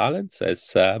Italian talents,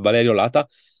 as Valerio Lata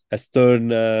has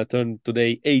turned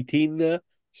today 18.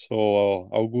 So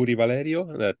auguri Valerio,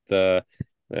 that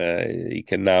he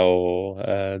can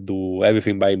now do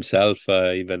everything by himself,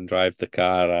 even drive the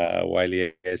car while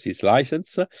he has his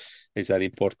license. It's an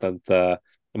important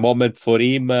moment for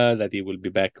him, that he will be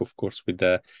back, of course, with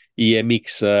the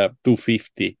EMX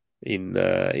 250 in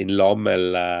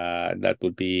Lommel. That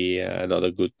would be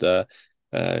another good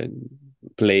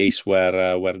place where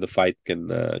the fight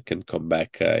can come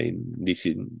back in this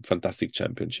fantastic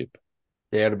championship.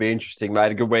 Yeah, it'll be interesting,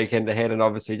 mate. A good weekend ahead, and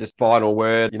obviously just final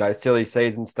word. Silly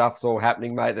season stuff's all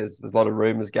happening, mate. There's a lot of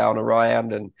rumours going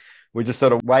around, and we're just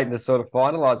sort of waiting to sort of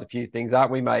finalise a few things,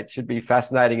 aren't we, mate? Should be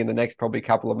fascinating in the next probably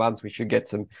couple of months. We should get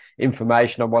some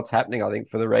information on what's happening, I think,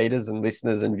 for the readers and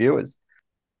listeners and viewers.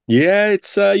 Yeah,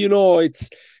 it's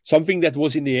something that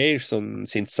was in the air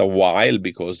since a while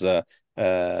because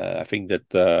I think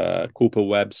that Cooper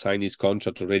Webb signed his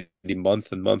contract already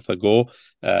month and month ago,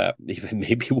 even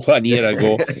maybe 1 year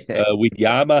ago Yeah. with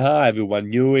Yamaha. Everyone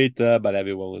knew it, but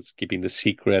everyone was keeping the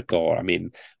secret, or I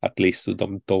mean, at least we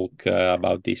don't talk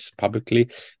about this publicly.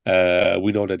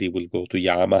 We know that he will go to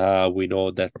Yamaha. We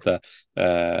know that.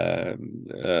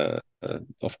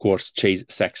 Of course, Chase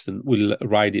Sexton will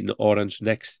ride in orange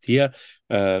next year.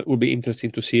 It will be interesting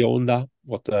to see Honda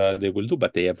what they will do,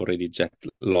 but they have already Jet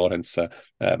Lawrence.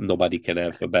 Nobody can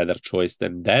have a better choice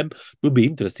than them. It will be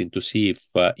interesting to see if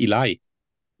Eli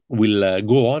will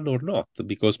go on or not,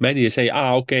 because many say,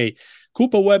 okay,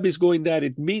 Cooper Webb is going there.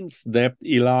 It means that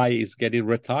Eli is getting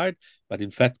retired, but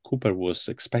in fact, Cooper was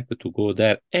expected to go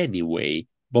there anyway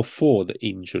before the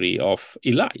injury of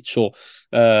Eli. So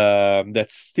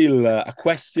that's still a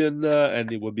question, and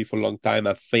it will be for a long time,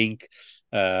 I think.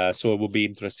 So it will be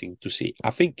interesting to see.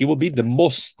 I think it will be the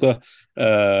most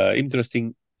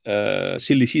interesting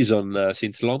silly season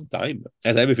since a long time,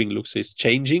 as everything looks is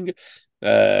changing.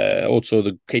 Also,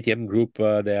 the KTM group,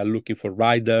 they are looking for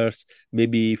riders.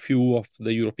 Maybe few of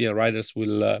the European riders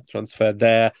will transfer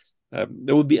there.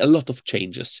 There will be a lot of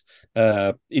changes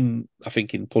I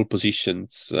think in pole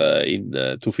positions in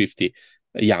 250.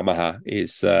 Yamaha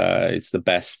is the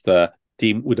best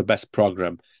team with the best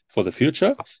program for the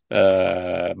future.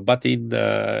 But in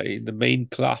the main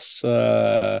class,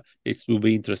 it will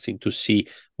be interesting to see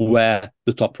where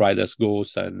the top riders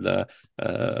goes, and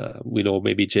we know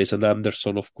maybe Jason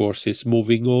Anderson, of course, is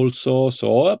moving also.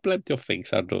 So plenty of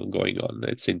things are going on.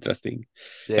 It's interesting,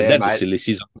 and Yeah, then the mate. silly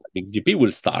season GP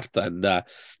will start, and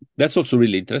that's also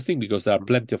really interesting because there are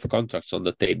plenty of contracts on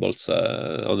the tables. So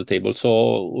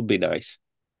it will be nice.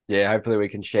 Yeah, hopefully we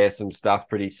can share some stuff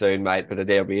pretty soon, mate. But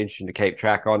it'll be interesting to keep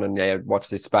track on and watch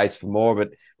this space for more. But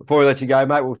before we let you go,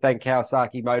 mate, we'll thank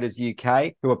Kawasaki Motors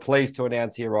UK, who are pleased to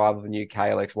announce the arrival of the new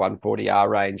KLX 140R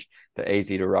range. The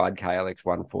easy to ride KLX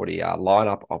 140R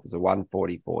lineup offers a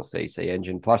 144cc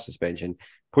engine plus suspension,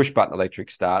 push button electric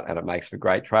start, and it makes for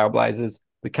great trailblazers.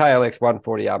 The KLX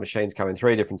 140R machines come in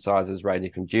three different sizes,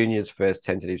 ranging from juniors' first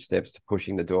tentative steps to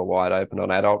pushing the door wide open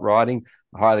on adult riding.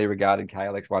 The highly regarded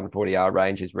KLX 140R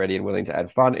range is ready and willing to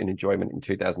add fun and enjoyment in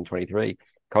 2023.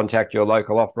 Contact your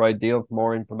local off-road dealer for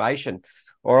more information.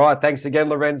 All right, thanks again,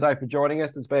 Lorenzo, for joining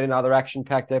us. It's been another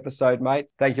action-packed episode,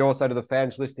 mate. Thank you also to the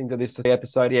fans listening to this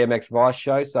episode of the MX Vice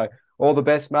Show. So all the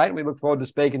best, mate. We look forward to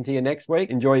speaking to you next week.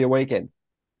 Enjoy your weekend.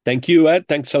 Thank you, Ed.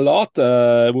 Thanks a lot.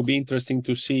 It will be interesting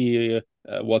to see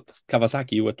what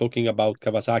Kawasaki, you were talking about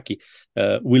Kawasaki,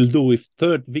 will do with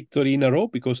third victory in a row,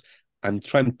 because I'm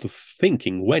trying to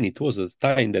thinking when it was the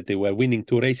time that they were winning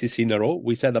 2 races in a row.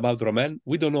 We said about Romain.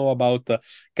 We don't know about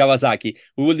Kawasaki.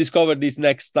 We will discover this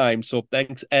next time. So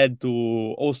thanks, Ed,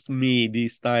 to host me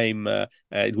this time.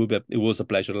 It was a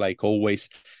pleasure, like always.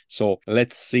 So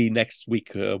let's see next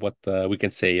week what we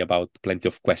can say about plenty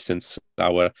of questions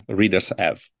our readers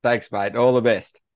have. Thanks, mate. All the best.